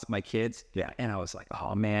Full House with my kids, and I was like,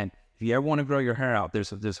 oh man, if you ever want to grow your hair out,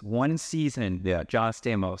 there's one season, John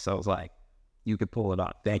Stamos. I was like, you could pull it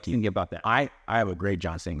off. Thank you. Think about that. I have a great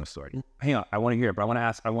John Stamos story. Hang on, I want to hear it, but I want to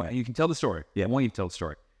ask. You can tell the story. Yeah, I want you to tell the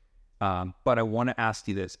story. But I want to ask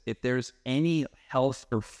you this: if there's any health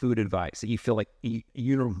or food advice that you feel like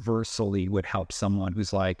universally would help someone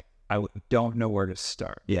who's like, I don't know where to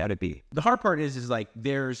start, yeah, would it be? The hard part is like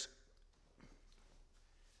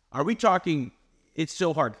are we talking, it's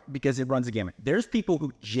so hard because it runs a gamut. There's people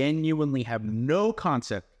who genuinely have no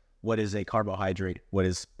concept what is a carbohydrate, what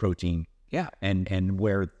is protein, and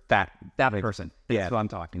where that person, that's what I'm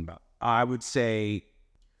talking about. I would say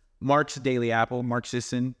Mark's Daily Apple, Mark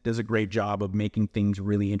Sisson, does a great job of making things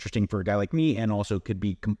really interesting for a guy like me, and also could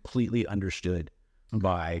be completely understood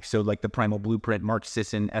by, so like the Primal Blueprint, Mark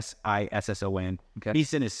Sisson, Sisson. Okay.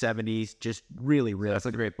 He's in his 70s, just really, really. That's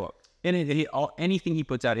a great book. And anything he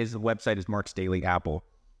puts out, his website is Mark's Daily Apple.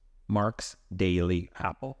 Mark's Daily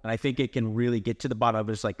Apple. And I think it can really get to the bottom of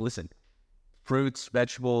it. It's like, listen, fruits,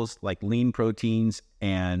 vegetables, like lean proteins,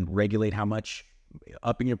 and regulate how much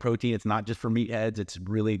upping your protein. It's not just for meatheads. It's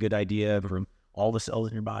really a good idea for all the cells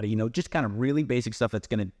in your body. You know, just kind of really basic stuff that's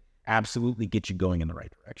going to absolutely get you going in the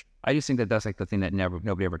right direction. I just think that's like the thing that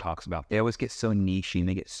nobody ever talks about. They always get so niche and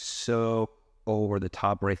they get so over the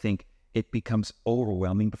top, where I think it becomes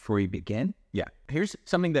overwhelming before you begin. Yeah. Here's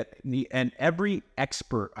something that and every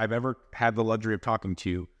expert I've ever had the luxury of talking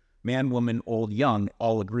to, man, woman, old, young,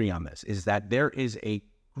 all agree on this, is that there is a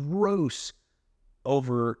gross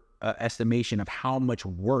estimation of how much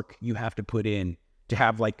work you have to put in to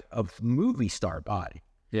have like a movie star body.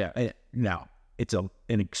 Yeah. Now, it's an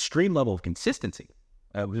extreme level of consistency.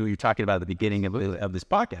 We were talking about at the beginning of this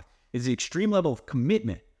podcast, is the extreme level of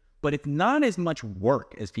commitment. But it's not as much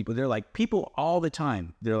work as people. They're like, people all the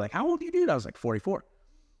time, they're like, how old do you do? I was like, 44.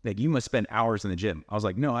 Like, you must spend hours in the gym. I was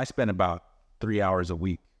like, no, I spend about 3 hours a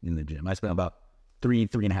week in the gym. I spend about three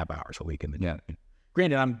and a half hours a week in the gym. Yeah.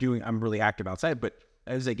 Granted, I'm really active outside, but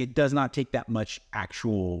I was like, it does not take that much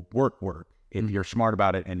actual work if you're smart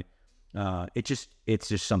about it. And it's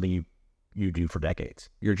just something you do for decades.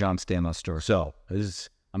 Your John Stamos story. So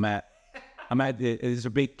I'm at there's a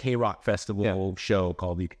big KROQ festival show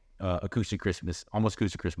called the Acoustic Christmas, almost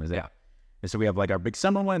Acoustic Christmas. Yeah. And so we have like our big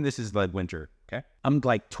summer one. This is like winter. Okay. I'm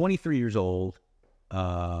like 23 years old.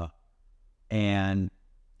 And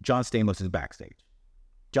John Stamos is backstage.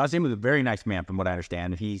 John Stamos is a very nice man from what I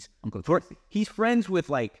understand. He's friends with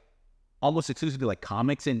like almost exclusively like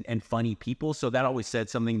comics and funny people. So that always said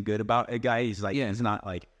something good about a guy. He's like, it's not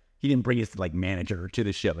like, he didn't bring his like manager to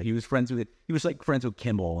the show. Like, he was friends with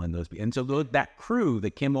Kimmel and those people. And so that crew,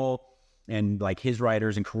 the Kimmel and like his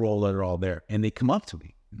writers and Corolla are all there. And they come up to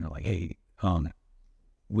me and they're like, hey,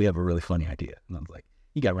 we have a really funny idea. And I was like,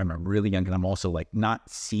 you got to remember, I'm really young and I'm also like not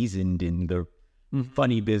seasoned in the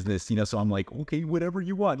funny business, so I'm like, okay, whatever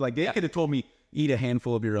you want. Like they could have told me, eat a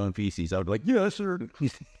handful of your own feces. I would be like, yeah, sure.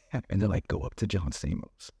 And they're like, go up to John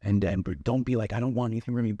Stamos and don't be like, I don't want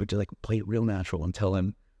anything from you, but just like play it real natural and tell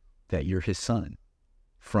him that you're his son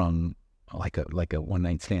from like a one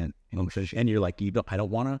night stand. And you're like, I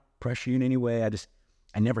don't want to pressure you in any way.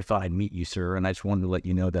 I never thought I'd meet you, sir. And I just wanted to let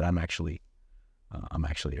you know that I'm actually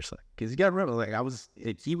your son. Cause you gotta remember, like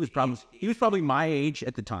he was probably my age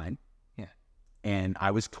at the time. Yeah. And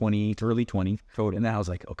I was early 20s. And then I was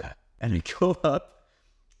like, okay. And I go up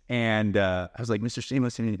and I was like, Mr.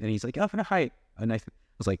 Stamos, and he's like, hi. And I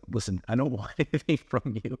was like, listen, I don't want anything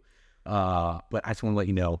from you. But I just want to let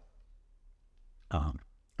you know,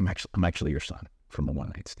 I'm actually your son from a one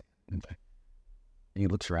night stand. And he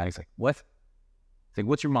looks around. He's like, what? He's like,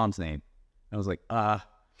 what's your mom's name? I was like,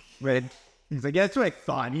 Red. He's like, yeah, that's what I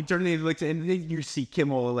thought. And he turned and he looks, and then you see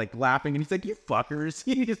Kimmel like laughing, and he's like, you fuckers.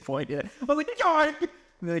 He just pointed. I was like, God.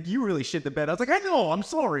 Like, you really shit the bed. I was like, I know, I'm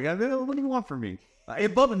sorry. What do you want from me?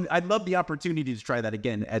 I'd love the opportunity to try that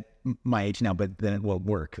again at my age now, but then it won't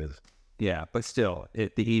work. Yeah, but still,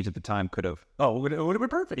 the age at the time could have. Oh, it would have been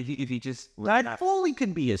perfect if he just. I fully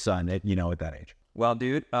could be his son at that age. Well,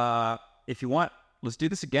 dude, if you want, let's do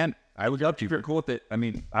this again. I would love to. If you're cool with it. I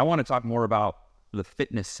mean, I want to talk more about the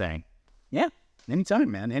fitness thing. Yeah, anytime,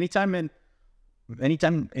 man. Anytime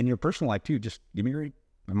in your personal life too. Just give me a ring.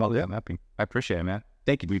 I'm happy. I appreciate it, man.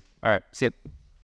 Thank you. All right, see you.